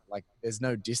 like, there's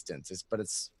no distance. But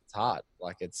it's hard.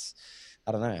 Like,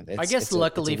 I don't know. I guess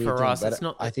luckily for us, it's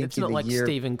not like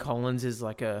Stephen Collins is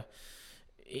like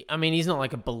he's not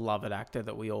like a beloved actor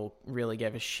that we all really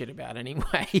gave a shit about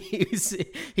anyway. He's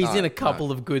in a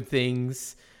couple of good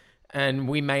things. And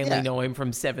we mainly know him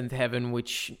from Seventh Heaven,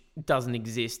 which doesn't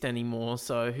exist anymore.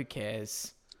 So who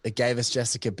cares? It gave us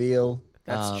Jessica Biel.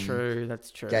 That's true.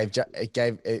 It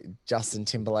gave Justin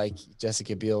Timberlake,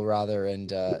 Jessica Biel rather,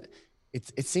 and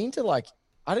it seemed to, like,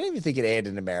 I don't even think it aired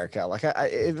in America. Like,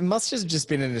 it must have just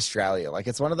been in Australia. Like,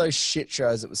 it's one of those shit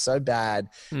shows that was so bad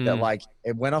that, like,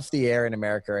 it went off the air in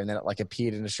America and then it, like,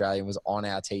 appeared in Australia and was on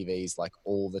our TVs, like,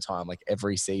 all the time, like,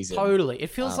 every season. Totally. It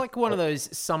feels like one of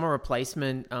those summer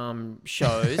replacement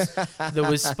shows that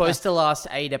was supposed to last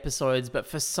 8 episodes, but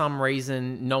for some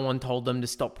reason, no one told them to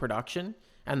stop production.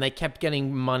 And they kept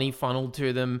getting money funneled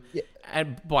to them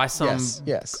by some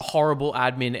horrible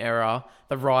admin error.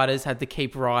 The writers had to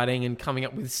keep writing and coming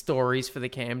up with stories for the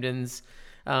Camdens.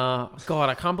 God,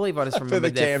 I can't believe I just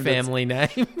remembered their family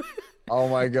name. Oh,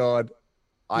 my God.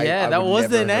 That was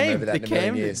their name, the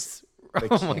Camdens.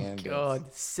 Oh, my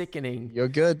God. Sickening. You're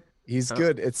good. He's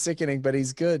good. It's sickening, but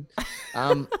he's good.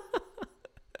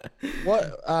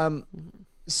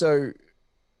 So,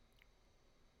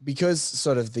 because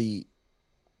sort of the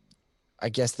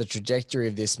trajectory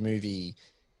of this movie,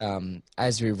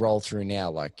 as we roll through now,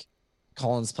 like,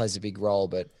 Collins plays a big role,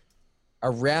 but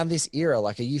around this era,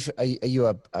 like, are you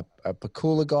a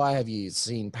Pakula guy? Have you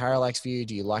seen Parallax View?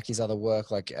 Do you like his other work?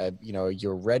 Like,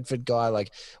 you're a Redford guy.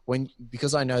 Like,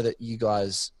 because I know that you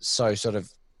guys, so sort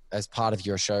of as part of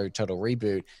your show, Total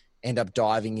Reboot, end up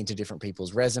diving into different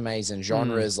people's resumes and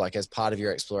genres, like, as part of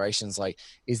your explorations. Like,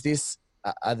 is this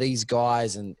are these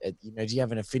guys, and do you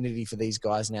have an affinity for these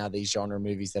guys now? These genre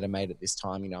movies that are made at this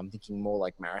time. I'm thinking more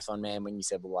like Marathon Man. When you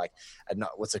said, well, like,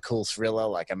 what's a cool thriller?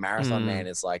 Like a Marathon Man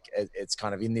is like it's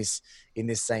kind of in this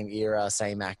same era,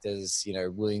 same actors.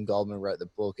 William Goldman wrote the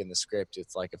book and the script.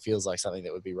 It's like it feels like something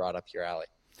that would be right up your alley.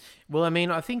 Well, I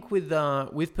mean, I think with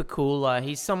Pakula,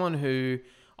 he's someone who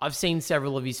I've seen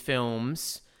several of his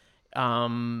films. But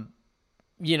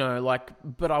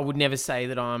I would never say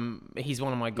that he's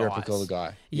one of my guys. You're a Pakula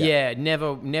guy. Yeah,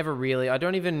 never really. I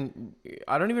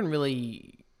didn't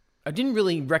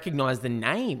really recognize the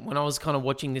name when I was kind of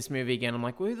watching this movie again. I'm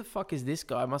like, who the fuck is this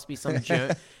guy? It must be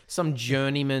some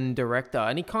journeyman director.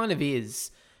 And he kind of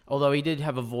is, although he did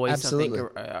have a voice, Absolutely. I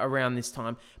think, around this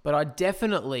time. But I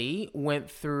definitely went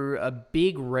through a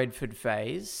big Redford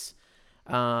phase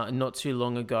not too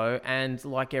long ago, and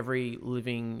like every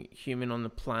living human on the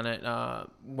planet,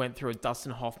 went through a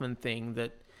Dustin Hoffman thing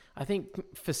that I think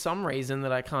for some reason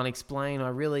that I can't explain, I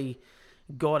really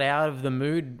got out of the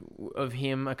mood of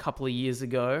him a couple of years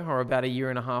ago, or about a year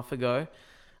and a half ago.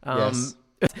 Yes.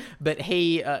 But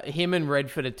him and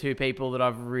Redford are two people that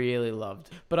I've really loved.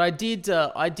 But I did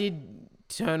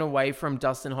turn away from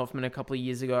Dustin Hoffman a couple of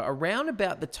years ago, around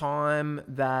about the time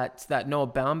that Noah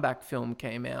Baumbach film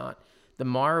came out, the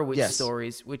Meyerowitz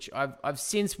stories, which I've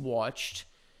since watched.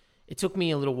 It took me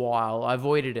a little while. I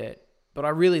avoided it, but I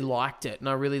really liked it, and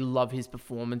I really love his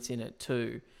performance in it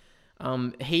too.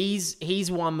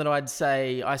 He's one that I'd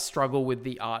say I struggle with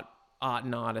the art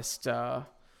and artist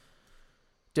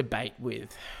debate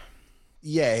with.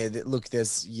 Yeah, look,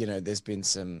 there's been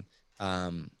some,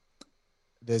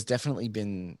 there's definitely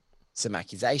been some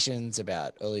accusations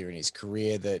about earlier in his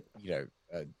career that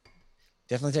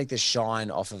definitely take the shine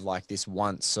off of like this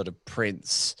once sort of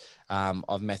prince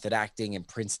of method acting and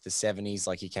Prince of the 70s.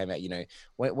 Like he came out,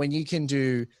 when you can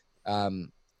do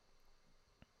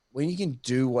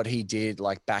what he did,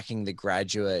 like backing The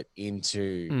Graduate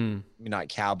into Midnight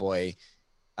Cowboy,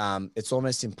 it's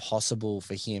almost impossible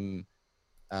for him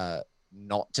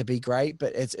not to be great.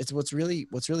 But it's what's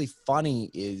really funny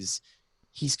is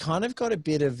he's kind of got a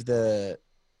bit of the,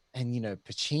 and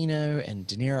Pacino and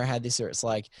De Niro had this, or it's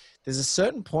like there's a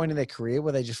certain point in their career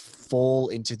where they just fall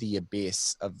into the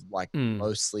abyss of like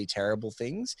mostly terrible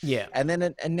things. Yeah. And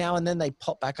then now and then they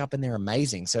pop back up and they're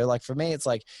amazing. So like for me, it's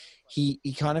like he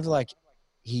kind of like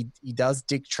he does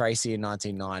Dick Tracy in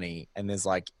 1990, and there's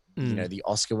like the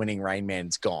Oscar-winning Rain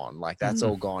Man's gone. Like that's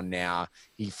all gone now.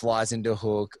 He flies into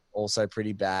Hook, also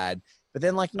pretty bad. But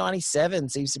then like 97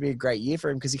 seems to be a great year for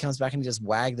him because he comes back and he does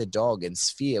Wag the Dog and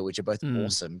Sphere, which are both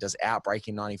awesome. He does Outbreak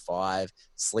in 95,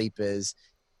 Sleepers.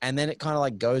 And then it kind of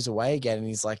like goes away again. And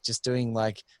he's like just doing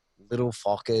like Little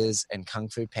Fockers and Kung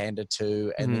Fu Panda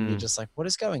 2. And then you're just like, what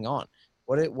is going on?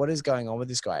 What is going on with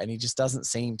this guy? And he just doesn't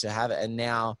seem to have it. And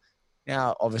now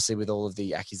obviously with all of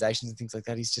the accusations and things like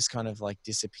that, he's just kind of like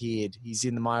disappeared. He's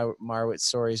in the Meyerowitz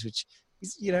stories, which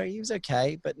he's, he was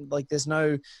okay, but like there's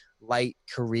no late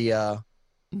career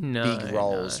big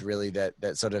roles really that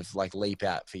sort of like leap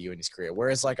out for you in his career.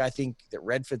 Whereas like I think that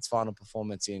Redford's final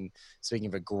performance in, speaking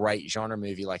of a great genre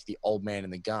movie like The Old Man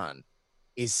and the Gun,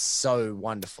 is so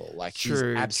wonderful. Like he's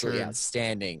absolutely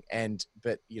outstanding.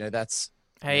 But that's,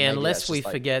 hey, unless we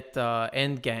forget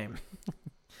Endgame.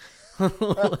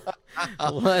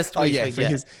 Lest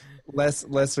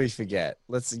we forget.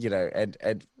 Let's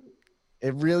and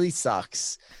it really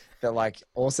sucks that like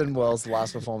Orson Welles'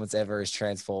 last performance ever is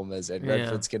Transformers, and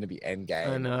Redford's going to be Endgame.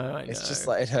 I know. It's just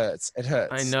like it hurts.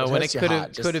 I know when it could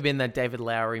have been that David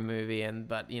Lowery movie,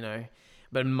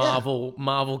 but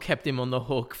Marvel kept him on the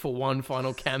hook for one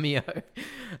final cameo.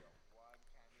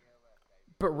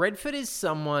 But Redford is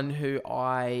someone who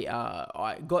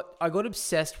I got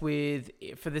obsessed with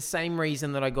for the same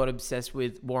reason that I got obsessed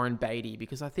with Warren Beatty,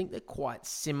 because I think they're quite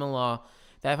similar.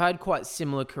 They've had quite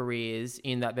similar careers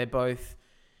in that they're both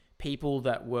people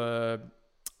that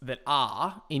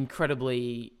are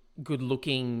incredibly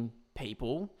good-looking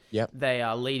people. Yep. They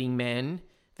are leading men.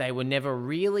 They were never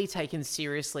really taken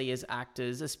seriously as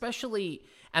actors, especially...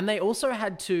 And they also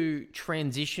had to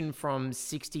transition from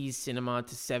 60s cinema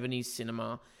to 70s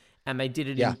cinema, and they did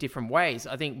it in different ways.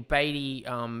 I think Beatty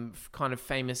kind of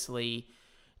famously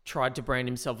tried to brand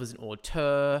himself as an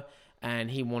auteur,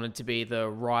 and he wanted to be the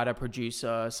writer,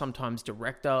 producer, sometimes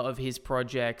director of his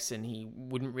projects, and he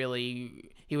would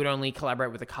only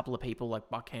collaborate with a couple of people like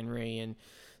Buck Henry and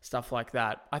stuff like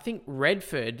that. I think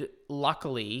Redford,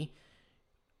 luckily...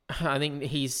 I think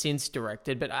he's since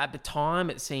directed, but at the time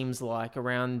it seems like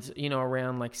around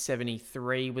like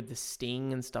 73 with The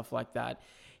Sting and stuff like that,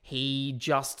 he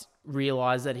just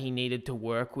realized that he needed to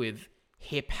work with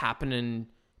hip happening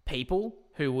people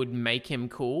who would make him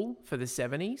cool for the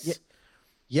 70s.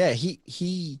 Yeah,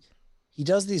 he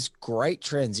does this great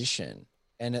transition,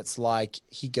 and it's like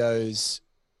he goes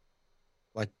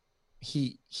like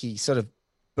he sort of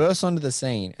bursts onto the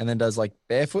scene and then does like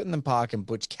Barefoot in the Park and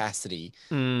Butch Cassidy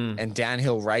and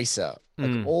Downhill Racer,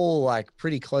 like all like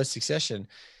pretty close succession.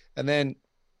 And then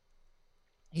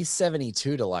he's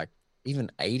 72 to like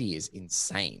even 80 is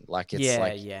insane. Like it's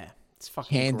it's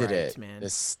fucking Candidate, great, man. The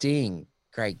Sting,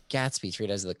 Great Gatsby, 3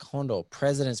 Days of the Condor,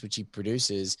 Presidents, which he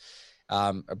produces,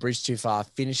 A Bridge Too Far,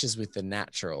 finishes with The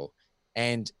Natural.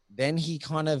 And then he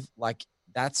kind of like,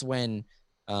 that's when,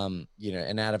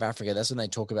 and Out of Africa, that's when they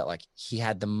talk about like he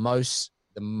had the most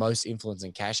influence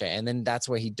in cachet. And then that's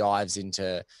where he dives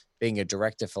into being a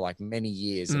director for like many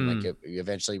years, and like he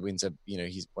eventually wins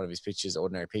he's one of his pictures,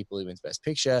 Ordinary People, he wins Best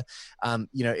Picture.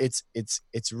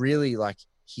 It's really like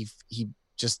he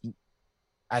just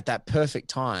at that perfect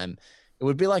time. It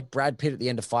would be like Brad Pitt at the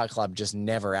end of Fight Club, just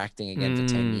never acting again for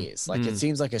 10 years. Like it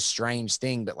seems like a strange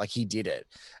thing, but like he did it.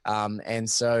 And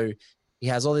so he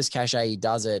has all this cachet, he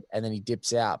does it, and then he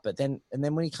dips out. But then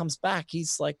when he comes back,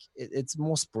 he's like, it's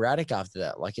more sporadic after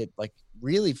that. Like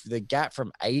really the gap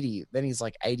from 80, then he's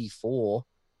like 84.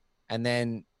 And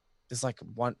then there's like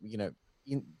one,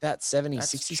 in that 70s,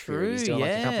 60s period, he's doing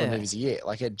like a couple of movies a year.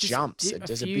 Like it jumps. It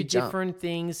does a big jump. Different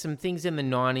things, some things in the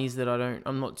 90s that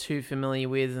I'm not too familiar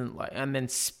with, and then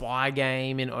Spy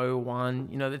Game in 01,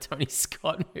 the Tony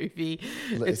Scott movie.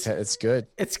 It's good.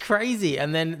 It's crazy.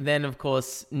 And then of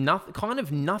course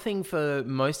nothing for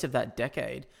most of that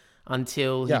decade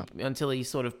until he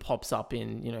sort of pops up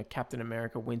in, Captain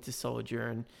America, Winter Soldier,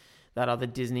 and that other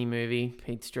Disney movie,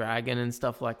 Pete's Dragon, and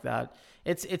stuff like that.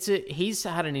 He's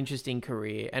had an interesting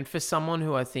career, and for someone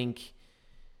who I think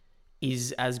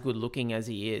is as good looking as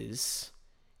he is,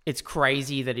 it's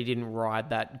crazy that he didn't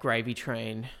ride that gravy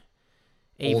train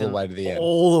all the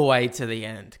way to the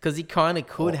end. Because he kind of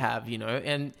could have,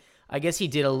 and I guess he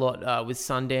did a lot with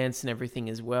Sundance and everything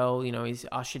as well. He's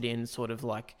ushered in sort of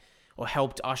like, or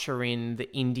helped usher in the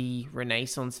indie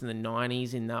renaissance in the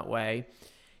 90s in that way.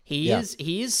 He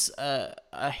is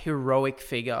a heroic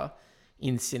figure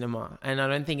in cinema, and I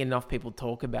don't think enough people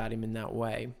talk about him in that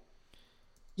way.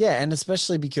 Yeah, and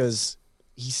especially because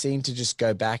he seemed to just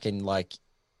go back and like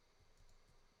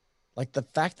the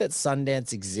fact that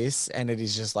Sundance exists and it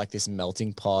is just like this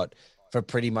melting pot for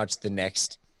pretty much the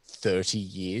next 30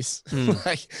 years.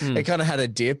 It kind of had a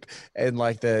dip in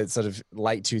like the sort of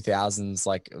late 2000s,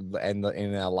 like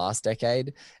in our last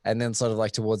decade, and then sort of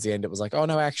like towards the end, it was like, oh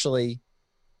no, actually,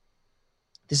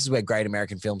 this is where great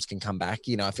American films can come back.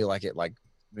 I feel like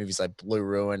movies like Blue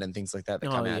Ruin and things like that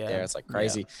come out there. It's like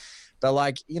crazy. Yeah. But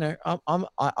like,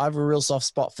 I have a real soft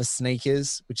spot for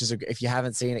Sneakers, which is, if you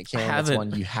haven't seen it, Cam, it's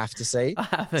one you have to see.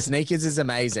 Sneakers is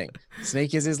amazing.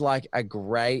 Sneakers is like a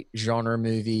great genre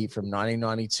movie from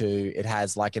 1992. It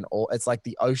has like it's like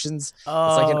the Oceans. It's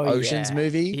like an Oceans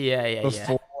movie.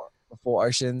 Before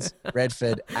Oceans,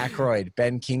 Redford, Aykroyd,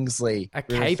 Ben Kingsley,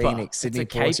 Phoenix, Sidney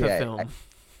Poitier. Film.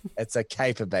 It's a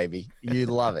caper, baby. You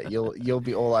love it. You'll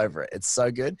be all over it. It's so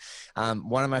good.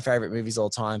 One of my favorite movies all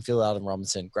time. Phil Alden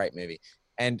Robinson, great movie.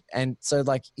 And so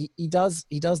like he does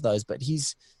those, but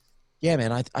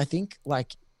man. I think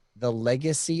like the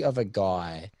legacy of a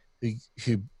guy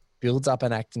who builds up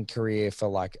an acting career for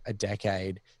like a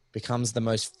decade, becomes the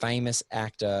most famous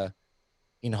actor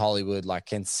in Hollywood, like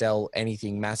can sell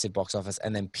anything, massive box office,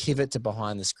 and then pivot to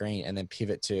behind the screen, and then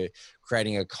pivot to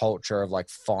creating a culture of like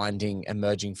finding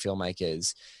emerging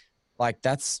filmmakers. Like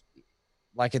that's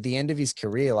like at the end of his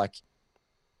career, like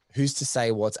who's to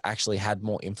say what's actually had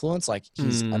more influence, like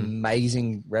his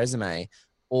amazing resume,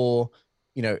 or,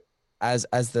 as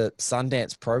the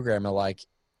Sundance programmer, like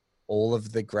all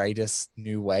of the greatest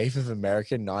new wave of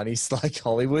American 90s, like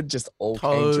Hollywood, just all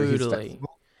came through his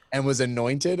festival and was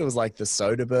anointed. It was like the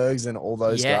Soderberghs and all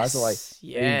those guys are like,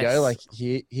 here you go. Like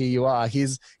here you are.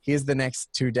 Here's the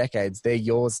next 2 decades. They're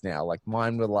yours now. Like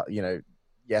mine were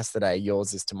yesterday,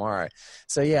 yours is tomorrow.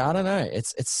 So yeah, I don't know.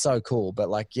 It's so cool. But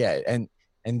like, yeah. And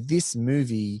this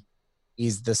movie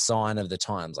is the sign of the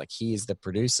times. Like he is the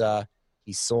producer.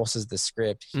 He sources the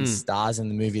script. He stars in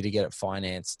the movie to get it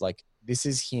financed. Like this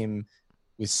is him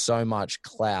with so much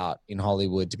clout in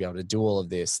Hollywood to be able to do all of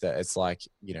this, that it's like,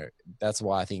 that's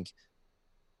why I think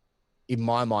in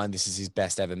my mind, this is his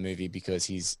best ever movie, because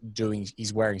he's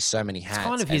wearing so many hats. It's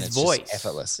kind of his voice.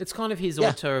 Effortless. It's kind of his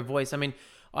auteur voice. I mean,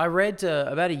 I read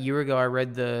about a year ago, I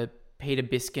read the Peter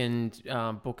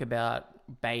Biskind book about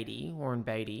Warren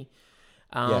Beatty.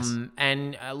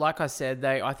 And like I said,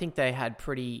 I think they had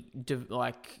pretty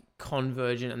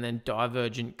convergent and then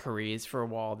divergent careers for a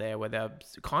while there, where they're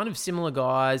kind of similar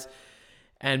guys.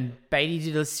 And Beatty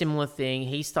did a similar thing.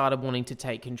 He started wanting to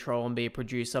take control and be a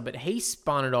producer, but he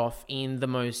spun it off in the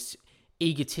most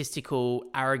egotistical,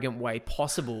 arrogant way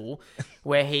possible,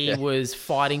 where he was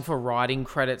fighting for writing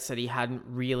credits that he hadn't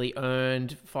really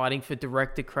earned, fighting for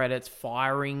director credits,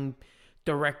 firing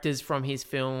directors from his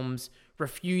films,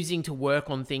 refusing to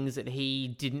work on things that he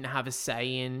didn't have a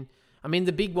say in. I mean,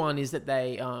 the big one is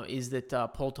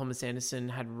that Paul Thomas Anderson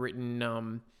had written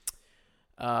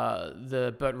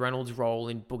the Burt Reynolds role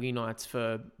in Boogie Nights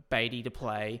for Beatty to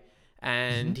play,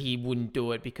 and he wouldn't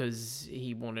do it because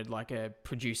he wanted like a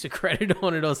producer credit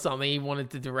on it or something. He wanted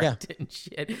to direct it and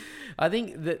shit. I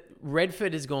think that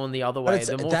Redford has gone the other way,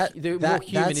 the more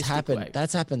humanistic way.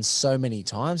 That's happened so many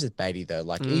times with Beatty though.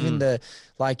 Like even the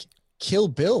Kill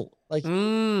Bill,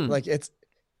 it's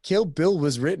Kill Bill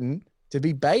was written to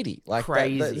be Beatty. Like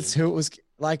crazy. That's who it was.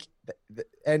 Like,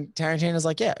 and Tarantino's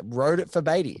like, wrote it for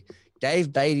Beatty.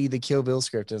 Gave Beatty the Kill Bill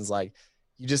script and was like,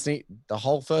 you just need the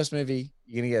whole first movie.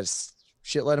 You're going to get a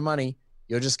shitload of money.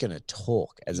 You're just going to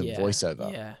talk as a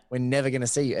voiceover. Yeah. We're never going to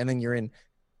see you. And then you're in,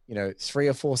 3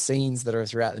 or 4 scenes that are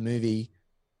throughout the movie.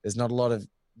 There's not a lot of,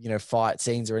 fight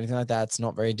scenes or anything like that. It's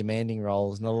not very demanding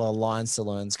roles. Not a lot of lines to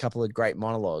learn. A couple of great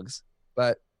monologues.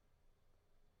 But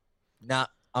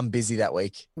I'm busy that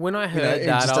week. When I heard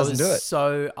that, I was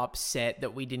so upset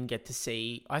that we didn't get to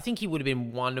see. I think he would have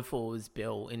been wonderful as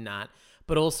Bill in that.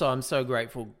 But also, I'm so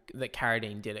grateful that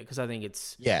Carradine did it because I think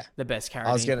it's the best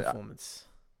Carradine performance.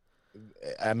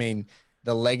 I mean,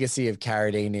 the legacy of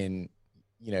Carradine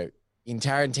in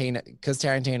Tarantino, because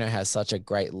Tarantino has such a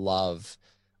great love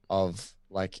of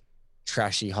like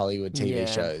trashy Hollywood TV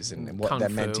shows and what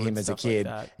that meant to him as a kid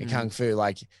and Kung Fu.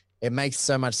 Like, it makes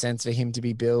so much sense for him to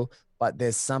be Bill. But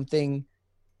there's something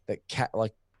that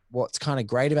what's kind of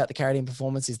great about the Carradine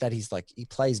performance is that he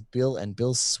plays Bill and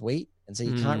Bill's sweet. And so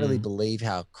you can't really believe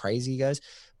how crazy he goes.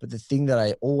 But the thing that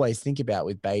I always think about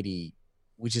with Beatty,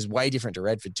 which is way different to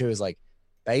Redford too, is like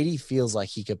Beatty feels like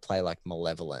he could play like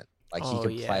Malevolent. Like he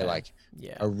could play like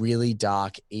a really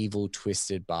dark, evil,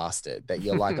 twisted bastard that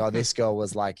you're like, oh, this girl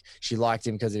was like, she liked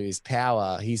him because of his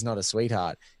power. He's not a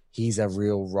sweetheart. He's a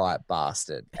real right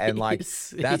bastard. And like,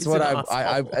 that's what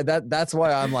that's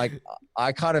why I'm like,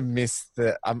 I kind of miss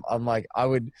I'm like, I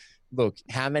would look,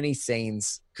 how many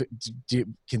scenes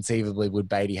conceivably would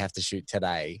Beatty have to shoot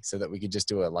today so that we could just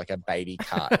do a Beatty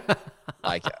cut,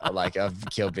 like of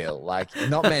Kill Bill? Like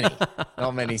not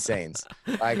many scenes.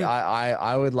 Like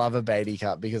I would love a Beatty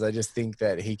cut because I just think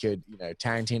that he could,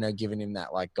 Tarantino giving him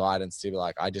that like guidance to be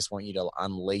like, I just want you to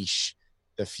unleash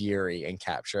the fury and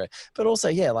capture it. But also,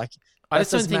 I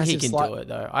just don't think he can do it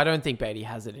though. I don't think Beatty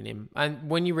has it in him. And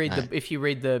when you read if you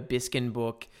read the Biskin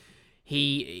book,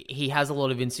 he has a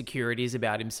lot of insecurities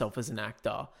about himself as an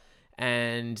actor.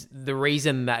 And the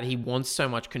reason that he wants so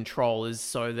much control is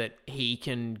so that he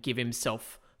can give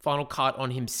himself final cut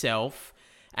on himself.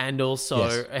 And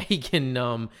also he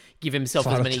can give himself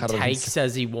as many takes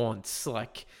as he wants.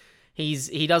 Like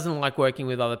he doesn't like working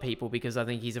with other people because I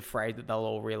think he's afraid that they'll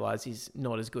all realize he's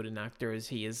not as good an actor as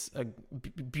he is a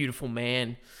beautiful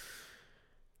man.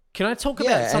 Can I talk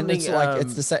about something? It's like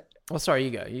it's the same. Oh, sorry, you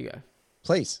go.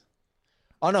 Please.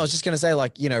 Oh no, I was just gonna say,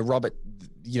 Robert.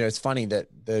 It's funny that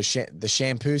the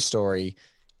shampoo story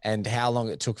and how long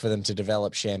it took for them to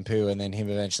develop shampoo, and then him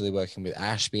eventually working with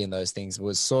Ashby and those things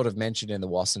was sort of mentioned in the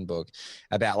Wasson book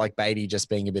about like Beatty just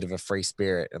being a bit of a free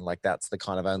spirit and like that's the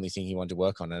kind of only thing he wanted to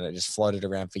work on, and it just floated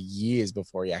around for years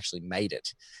before he actually made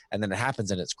it. And then it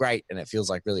happens and it's great and it feels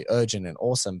like really urgent and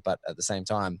awesome, but at the same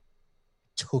time,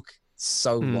 it took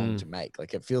so long to make.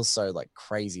 Like it feels so like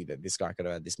crazy that this guy could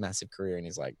have had this massive career and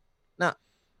he's like, nah,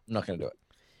 I'm not going to do it.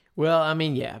 Well, I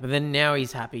mean, but then now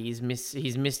he's happy. He's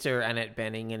Mr. Annette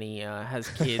Bening and he has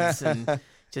kids and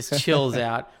just chills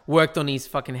out. Worked on his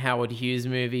fucking Howard Hughes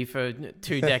movie for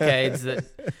 2 decades that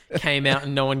came out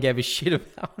and no one gave a shit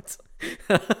about.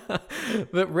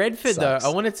 But Redford, though, I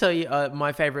want to tell you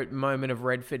my favorite moment of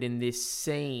Redford in this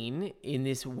scene, in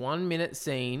this 1-minute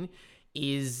scene,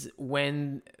 is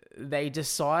when they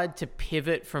decide to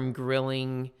pivot from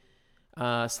grilling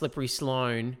Slippery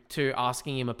Sloan to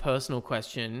asking him a personal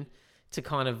question to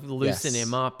kind of loosen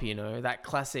him up. That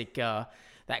classic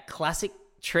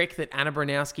trick that Anna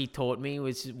Bronowski taught me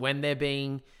was when they're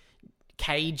being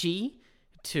cagey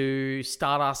to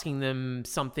start asking them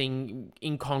something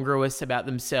incongruous about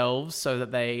themselves so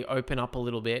that they open up a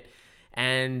little bit.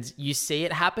 And you see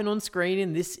it happen on screen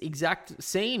in this exact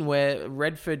scene where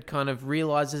Redford kind of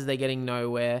realizes they're getting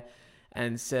nowhere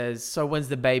and says, so when's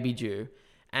the baby due?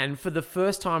 And for the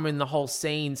first time in the whole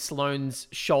scene, Sloane's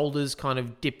shoulders kind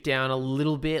of dip down a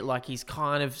little bit, like he's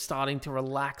kind of starting to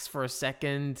relax for a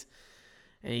second.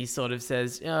 And he sort of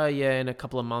says, oh, yeah, in a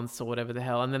couple of months or whatever the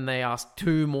hell. And then they ask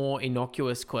two more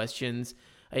innocuous questions.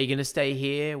 Are you going to stay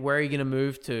here? Where are you going to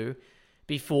move to?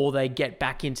 Before they get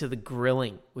back into the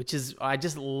grilling, which is, I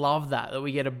just love that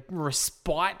we get a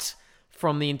respite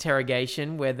from the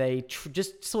interrogation where they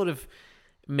just sort of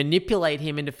manipulate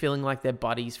him into feeling like they're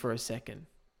buddies for a second.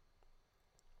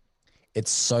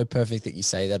 It's so perfect that you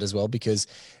say that as well, because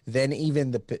then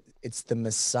even it's the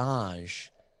massage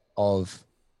of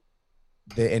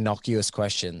the innocuous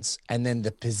questions and then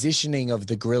the positioning of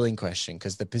the grilling question,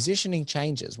 because the positioning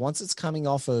changes. Once it's coming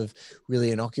off of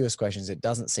really innocuous questions, it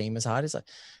doesn't seem as hard. It's like,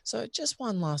 so just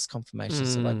one last confirmation.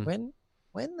 So like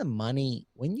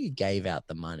when you gave out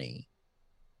the money,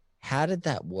 how did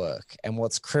that work? And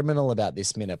what's criminal about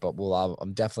this minute, but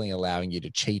I'm definitely allowing you to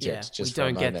cheat it. Just we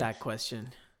don't get that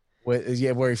question. Where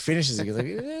he finishes it, he's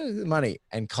like, money.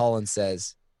 And Colin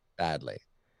says, badly.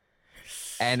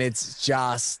 And it's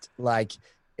just like,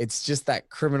 it's just that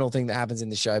criminal thing that happens in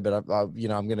the show. But I'm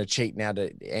going to cheat now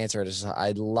to answer it.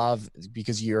 I love,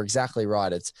 because you're exactly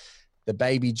right. It's the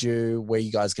baby Jew, where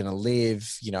you guys going to live?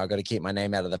 I got to keep my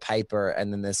name out of the paper.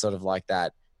 And then there's sort of like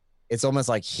that. It's almost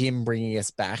like him bringing us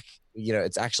back.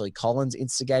 It's actually Colin's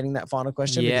instigating that final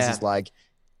question, because he's like,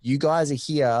 you guys are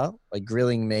here like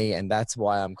grilling me. And that's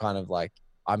why I'm kind of like,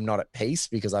 I'm not at peace,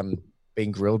 because I'm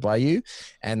being grilled by you.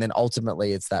 And then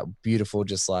ultimately it's that beautiful,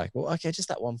 just like, well, okay, just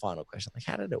that one final question. Like,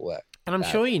 how did it work? And I'm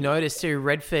sure you noticed too,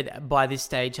 Redford by this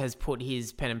stage has put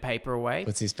his pen and paper away.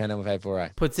 Puts his pen and paper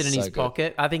away. Puts it in his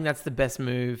pocket. I think that's the best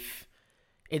move.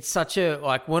 It's such a,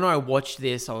 like, when I watched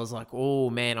this, I was like, oh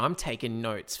man, I'm taking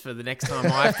notes for the next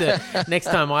time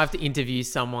I have to interview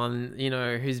someone,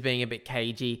 who's being a bit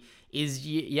cagey.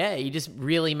 You just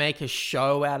really make a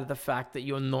show out of the fact that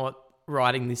you're not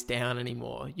writing this down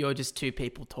anymore. You're just two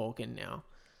people talking now.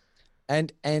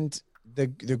 And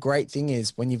the great thing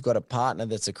is, when you've got a partner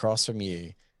that's across from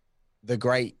you, the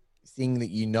great thing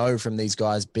that from these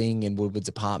guys being in Woodward's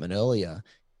apartment earlier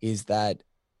is that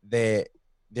they're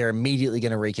immediately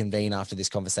going to reconvene after this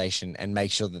conversation and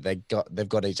make sure that they've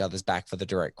got each other's back for the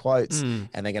direct quotes, and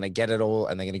they're going to get it all,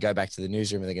 and they're going to go back to the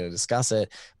newsroom and they're going to discuss it.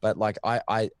 But like,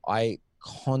 I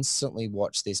constantly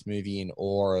watch this movie in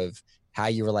awe of how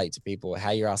you relate to people,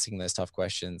 how you're asking those tough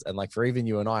questions. And like, for even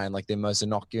you and I, and like the most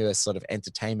innocuous sort of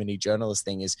entertainment-y journalist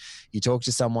thing is, you talk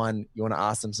to someone, you want to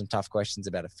ask them some tough questions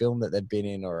about a film that they've been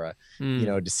in, or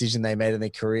a decision they made in their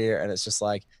career. And it's just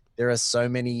like, there are so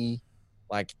many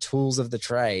like tools of the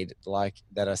trade, like,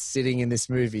 that are sitting in this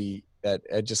movie that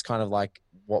are just kind of like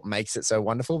what makes it so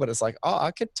wonderful. But it's like, oh,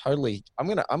 I could totally, I'm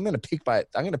going to pick that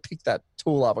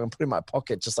tool up. I'm going to put it in my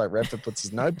pocket, just like Redford puts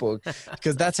his notebook,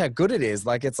 because that's how good it is.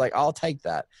 Like, it's like, I'll take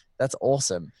that. That's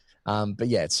awesome. But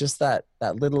yeah, it's just that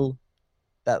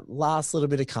last little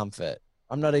bit of comfort.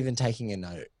 I'm not even taking a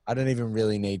note. I don't even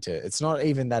really need to. It's not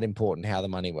even that important how the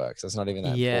money works. It's not even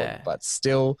that important, but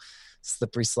still,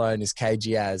 Slippery Sloan is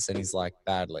cagey as, and he's like,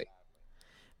 badly.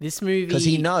 This movie, because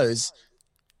he knows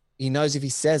if he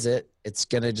says it, it's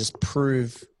going to just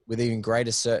prove with even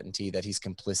greater certainty that he's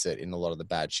complicit in a lot of the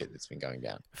bad shit that's been going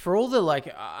down. For all the,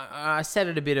 like, I said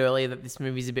it a bit earlier that this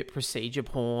movie's a bit procedure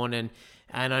porn, and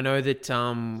I know that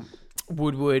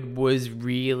Woodward was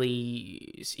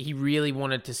he really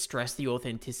wanted to stress the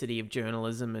authenticity of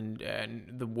journalism and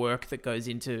the work that goes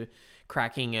into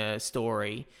cracking a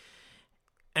story.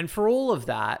 And for all of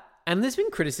that, and there's been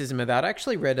criticism of that. I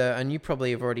actually read and you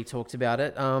probably have already talked about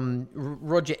it.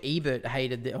 Roger Ebert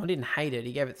didn't hate it.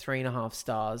 He gave it 3.5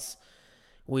 stars,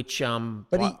 which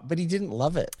but he didn't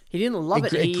love it. He didn't love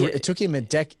it. It took him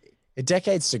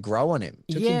decades to grow on him.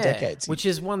 It took him decades. Which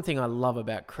is one thing I love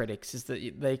about critics, is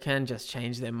that they can just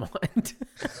change their mind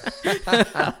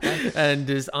and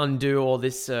just undo all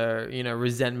this,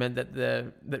 resentment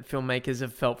that filmmakers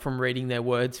have felt from reading their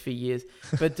words for years.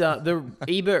 But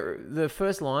the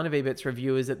first line of Ebert's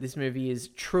review is that this movie is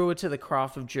truer to the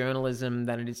craft of journalism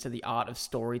than it is to the art of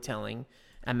storytelling,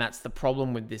 and that's the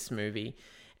problem with this movie.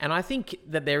 And I think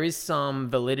that there is some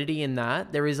validity in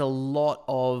that. There is a lot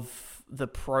of the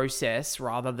process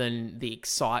rather than the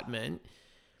excitement.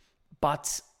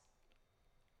 But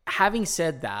having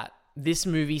said that, this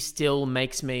movie still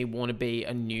makes me want to be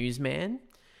a newsman.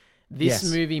 This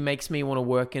movie makes me want to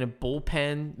work in a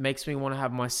bullpen, makes me want to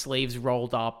have my sleeves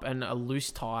rolled up and a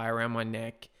loose tie around my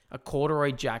neck, a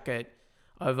corduroy jacket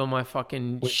over my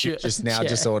fucking which shirt.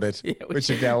 Just ordered. Yeah, which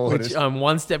you've now ordered. Which I'm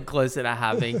one step closer to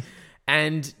having.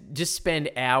 And just spend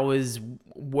hours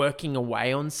working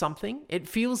away on something. It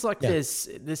feels like there's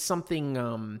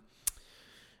something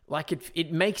like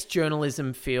it makes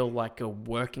journalism feel like a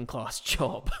working class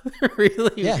job.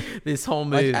 Really, this whole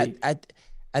movie. Like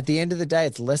at the end of the day,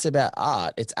 it's less about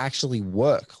art. It's actually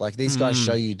work. Like these guys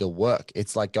show you the work.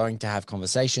 It's like going to have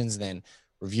conversations, then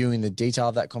reviewing the detail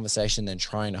of that conversation, then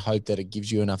trying to hope that it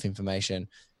gives you enough information.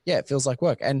 Yeah, it feels like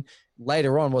work. And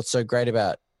later on, what's so great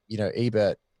about,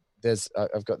 Ebert,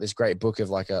 I've got this great book of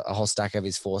like a whole stack of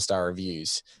his 4-star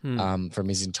reviews from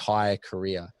his entire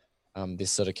career.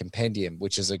 This sort of compendium,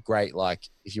 which is a great, like,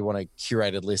 if you want a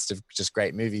curated list of just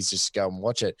great movies, just go and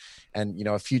watch it. And,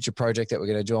 a future project that we're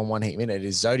going to do on One Heat Minute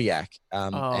is Zodiac. I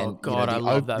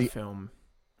love that film.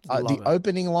 The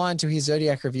opening line to his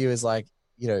Zodiac review is like,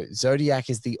 Zodiac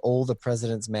is the All the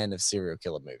President's Men of serial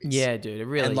killer movies. Yeah, dude, it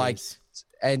really is.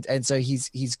 And so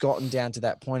he's gotten down to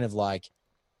that point of like,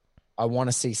 I want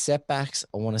to see setbacks.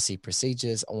 I want to see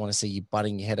procedures. I want to see you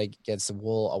butting your head against the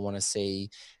wall. I want to see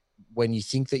when you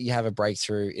think that you have a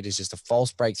breakthrough, it is just a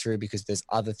false breakthrough because there's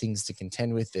other things to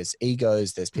contend with. There's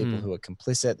egos. There's people who are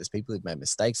complicit. There's people who've made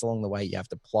mistakes along the way. You have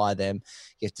to apply them.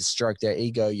 You have to stroke their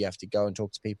ego. You have to go and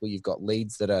talk to people. You've got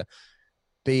leads that are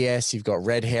BS. You've got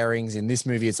red herrings. In this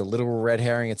movie, it's a literal red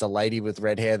herring. It's a lady with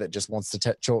red hair that just wants to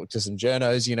talk to some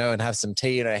journos, and have some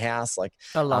tea in her house. Like,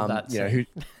 I love that.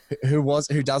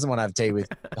 Who doesn't want to have tea with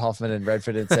Hoffman and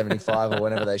Redford in 75 or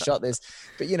whenever they shot this?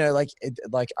 But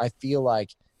I feel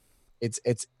like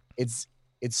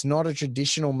it's not a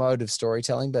traditional mode of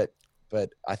storytelling, but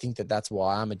I think that's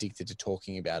why I'm addicted to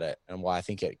talking about it, and why I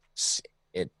think it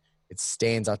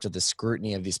stands up to the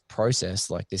scrutiny of this process,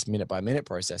 like this minute by minute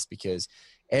process, because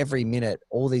every minute,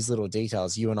 all these little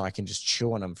details, you and I can just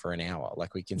chew on them for an hour.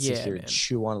 Like we can sit here and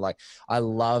chew on. Like I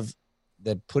love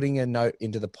the putting a note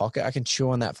into the pocket. I can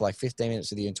chew on that for like 15 minutes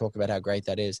with you and talk about how great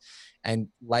that is. And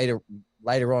later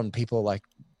on, people are like,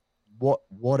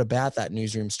 what about that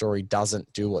newsroom story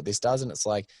doesn't do what this does? And it's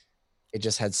like, it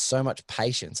just had so much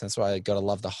patience. That's why I got to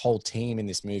love the whole team in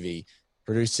this movie,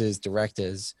 producers,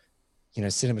 directors,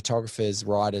 cinematographers,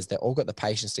 writers. They all got the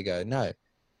patience to go, no,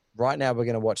 right now we're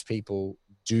going to watch people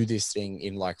do this thing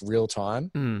in like real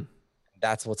time.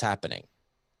 That's what's happening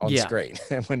on screen.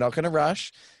 And we're not going to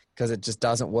rush because it just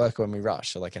doesn't work when we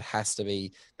rush. So like it has to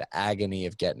be the agony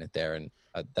of getting it there. And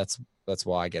that's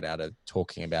why I get out of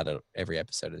talking about it every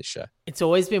episode of this show. It's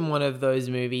always been one of those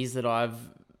movies that I've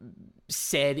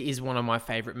said is one of my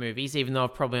favorite movies, even though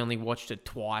I've probably only watched it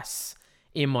twice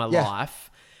in my life.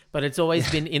 But it's always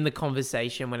been in the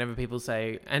conversation whenever people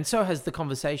say, and so has The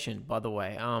Conversation, by the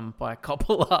way, by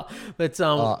Coppola.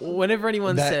 But whenever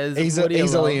anyone says,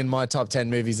 easily in my top 10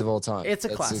 movies of all time. It's a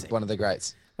classic. One of the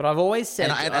greats. But I've always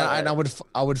said, and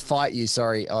I would fight you,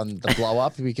 on the blow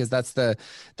up, because that's the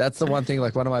one thing.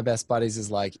 Like one of my best buddies is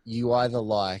like, you either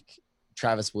like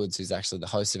Travis Woods, who's actually the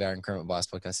host of our Increment Bias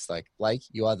podcast, is like, Blake,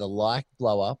 you either like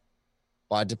Blow Up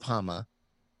by De Palma,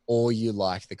 or you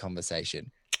like The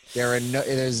Conversation.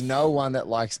 There's no one that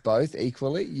likes both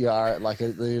equally. You are like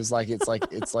it's like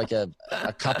a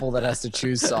couple that has to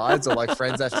choose sides, or like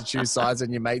friends have to choose sides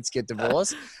and your mates get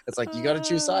divorced. It's like, you got to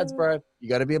choose sides, bro. You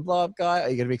got to be a blow up guy, or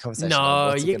you got to be a conversation.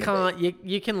 No, you can't.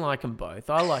 You can like them both.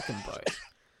 I like them both.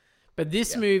 But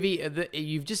this movie,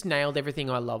 you've just nailed everything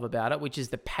I love about it, which is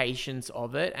the patience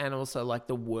of it, and also like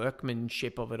the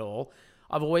workmanship of it all.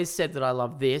 I've always said that I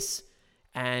love this.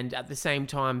 And at the same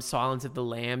time, Silence of the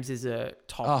Lambs is a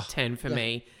top 10 for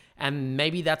me. And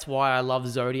maybe that's why I love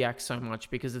Zodiac so much,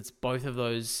 because it's both of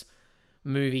those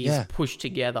movies pushed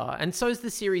together. And so is the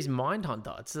series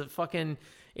Mindhunter.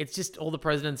 It's just All the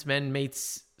President's Men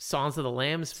meets Silence of the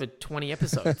Lambs for 20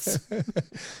 episodes.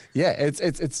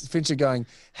 It's Fincher going,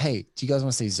 hey, do you guys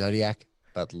want to see Zodiac,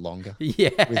 but longer?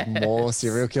 Yeah. With more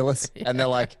serial killers? Yeah. And they're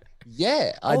like,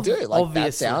 yeah, I do. Like, obviously.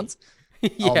 That sounds...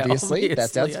 obviously,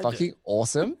 that sounds fucking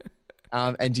awesome.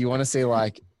 And do you want to see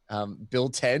like Bill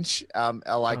Tench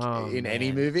in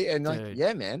any movie? And like,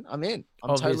 yeah, man, I'm in.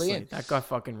 I'm totally in. That guy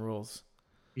fucking rules.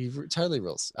 He totally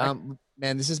rules.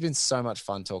 Man, this has been so much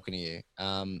fun talking to you.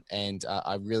 And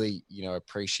I really,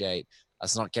 appreciate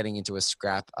us not getting into a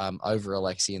scrap over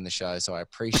Alexi in the show. So I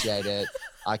appreciate it.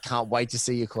 I can't wait to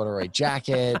see your corduroy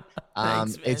jacket.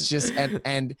 Thanks, it's just,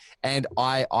 and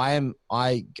I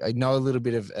know a little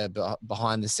bit of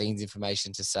behind the scenes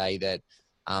information to say that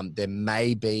there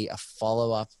may be a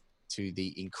follow-up to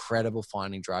the incredible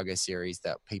Finding Drago series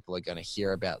that people are going to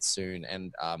hear about soon.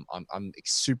 And I'm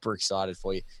super excited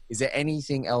for you. Is there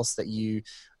anything else that you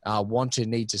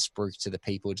need to spruik to the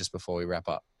people just before we wrap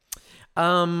up?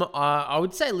 I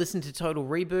would say listen to Total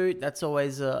Reboot. That's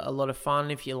always a lot of fun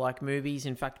if you like movies.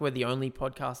 In fact, we're the only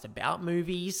podcast about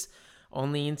movies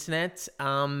on the internet.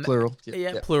 Plural.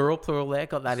 Plural there.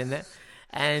 Got that in there.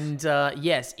 And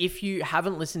yes, if you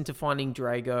haven't listened to Finding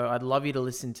Drago, I'd love you to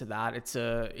listen to that. It's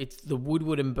the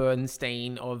Woodward and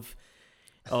Bernstein of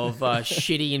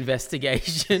shitty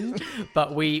investigation,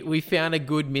 but we found a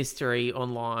good mystery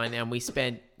online, and we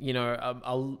spent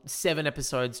 7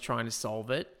 episodes trying to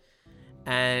solve it.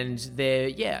 And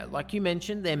like you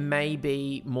mentioned, there may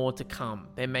be more to come.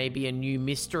 There may be a new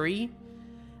mystery.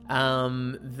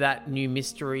 That new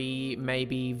mystery may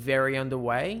be very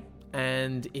underway,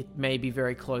 and it may be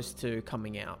very close to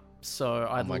coming out. So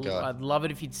I'd love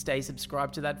it if you'd stay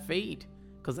subscribed to that feed,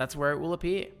 because that's where it will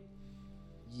appear.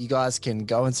 You guys can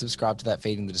go and subscribe to that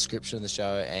feed in the description of the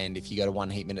show. And if you go to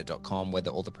oneheatminute.com, where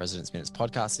All the President's Minutes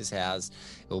podcast is housed,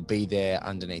 it will be there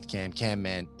underneath Cam. Cam,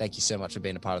 man, thank you so much for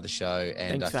being a part of the show.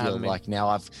 And Thanks I feel like now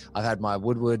I've had my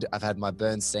Woodward, I've had my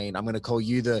Bernstein. I'm going to call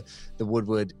you the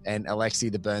Woodward and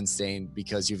Alexi the Bernstein,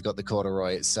 because you've got the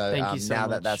corduroy. So, Thank you so now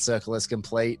much. that circle is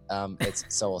complete, it's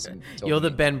so awesome. You're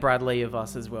the Ben Bradley of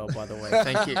us as well, by the way.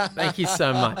 Thank you. Thank you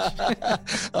so much.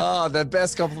 Oh, the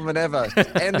best compliment ever.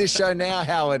 End this show now,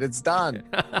 Howard. It's done.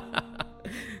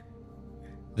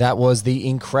 That was the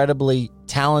incredibly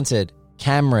talented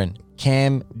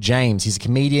Cam James. He's a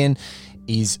comedian.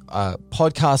 He's a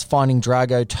podcast, Finding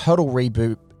Drago, Total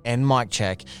Reboot, and Mic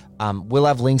Check. We'll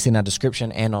have links in our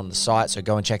description and on the site, so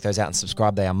go and check those out and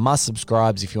subscribe. They are must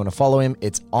subscribes if you want to follow him.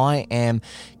 It's I am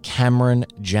Cameron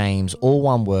James, all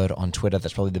one word, on Twitter.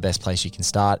 That's probably the best place you can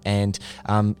start, and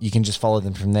you can just follow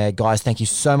them from there. Guys, thank you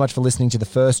so much for listening to the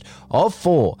first of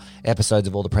 4 episodes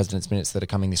of All the President's Minutes that are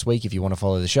coming this week. If you want to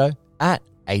follow the show, at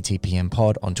ATPM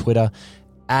Pod on Twitter,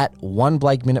 at One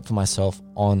Blake Minute for myself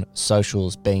on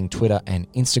socials, being Twitter and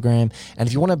Instagram. And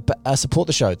if you want to support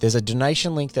the show, there's a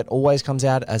donation link that always comes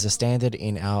out as a standard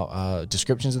in our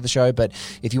descriptions of the show. But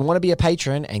if you want to be a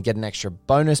patron and get an extra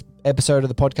bonus episode of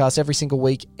the podcast every single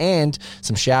week, and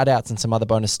some shout outs and some other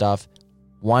bonus stuff,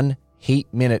 One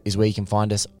Heat Minute is where you can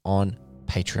find us on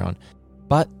Patreon.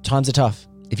 But times are tough.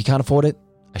 If you can't afford it,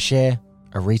 a share,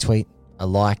 a retweet, a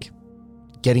like,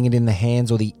 getting it in the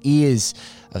hands or the ears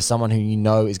of someone who you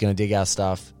know is going to dig our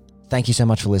stuff. Thank you so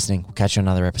much for listening. We'll catch you on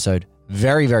another episode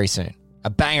very, very soon. A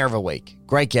banger of a week.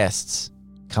 Great guests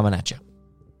coming at you.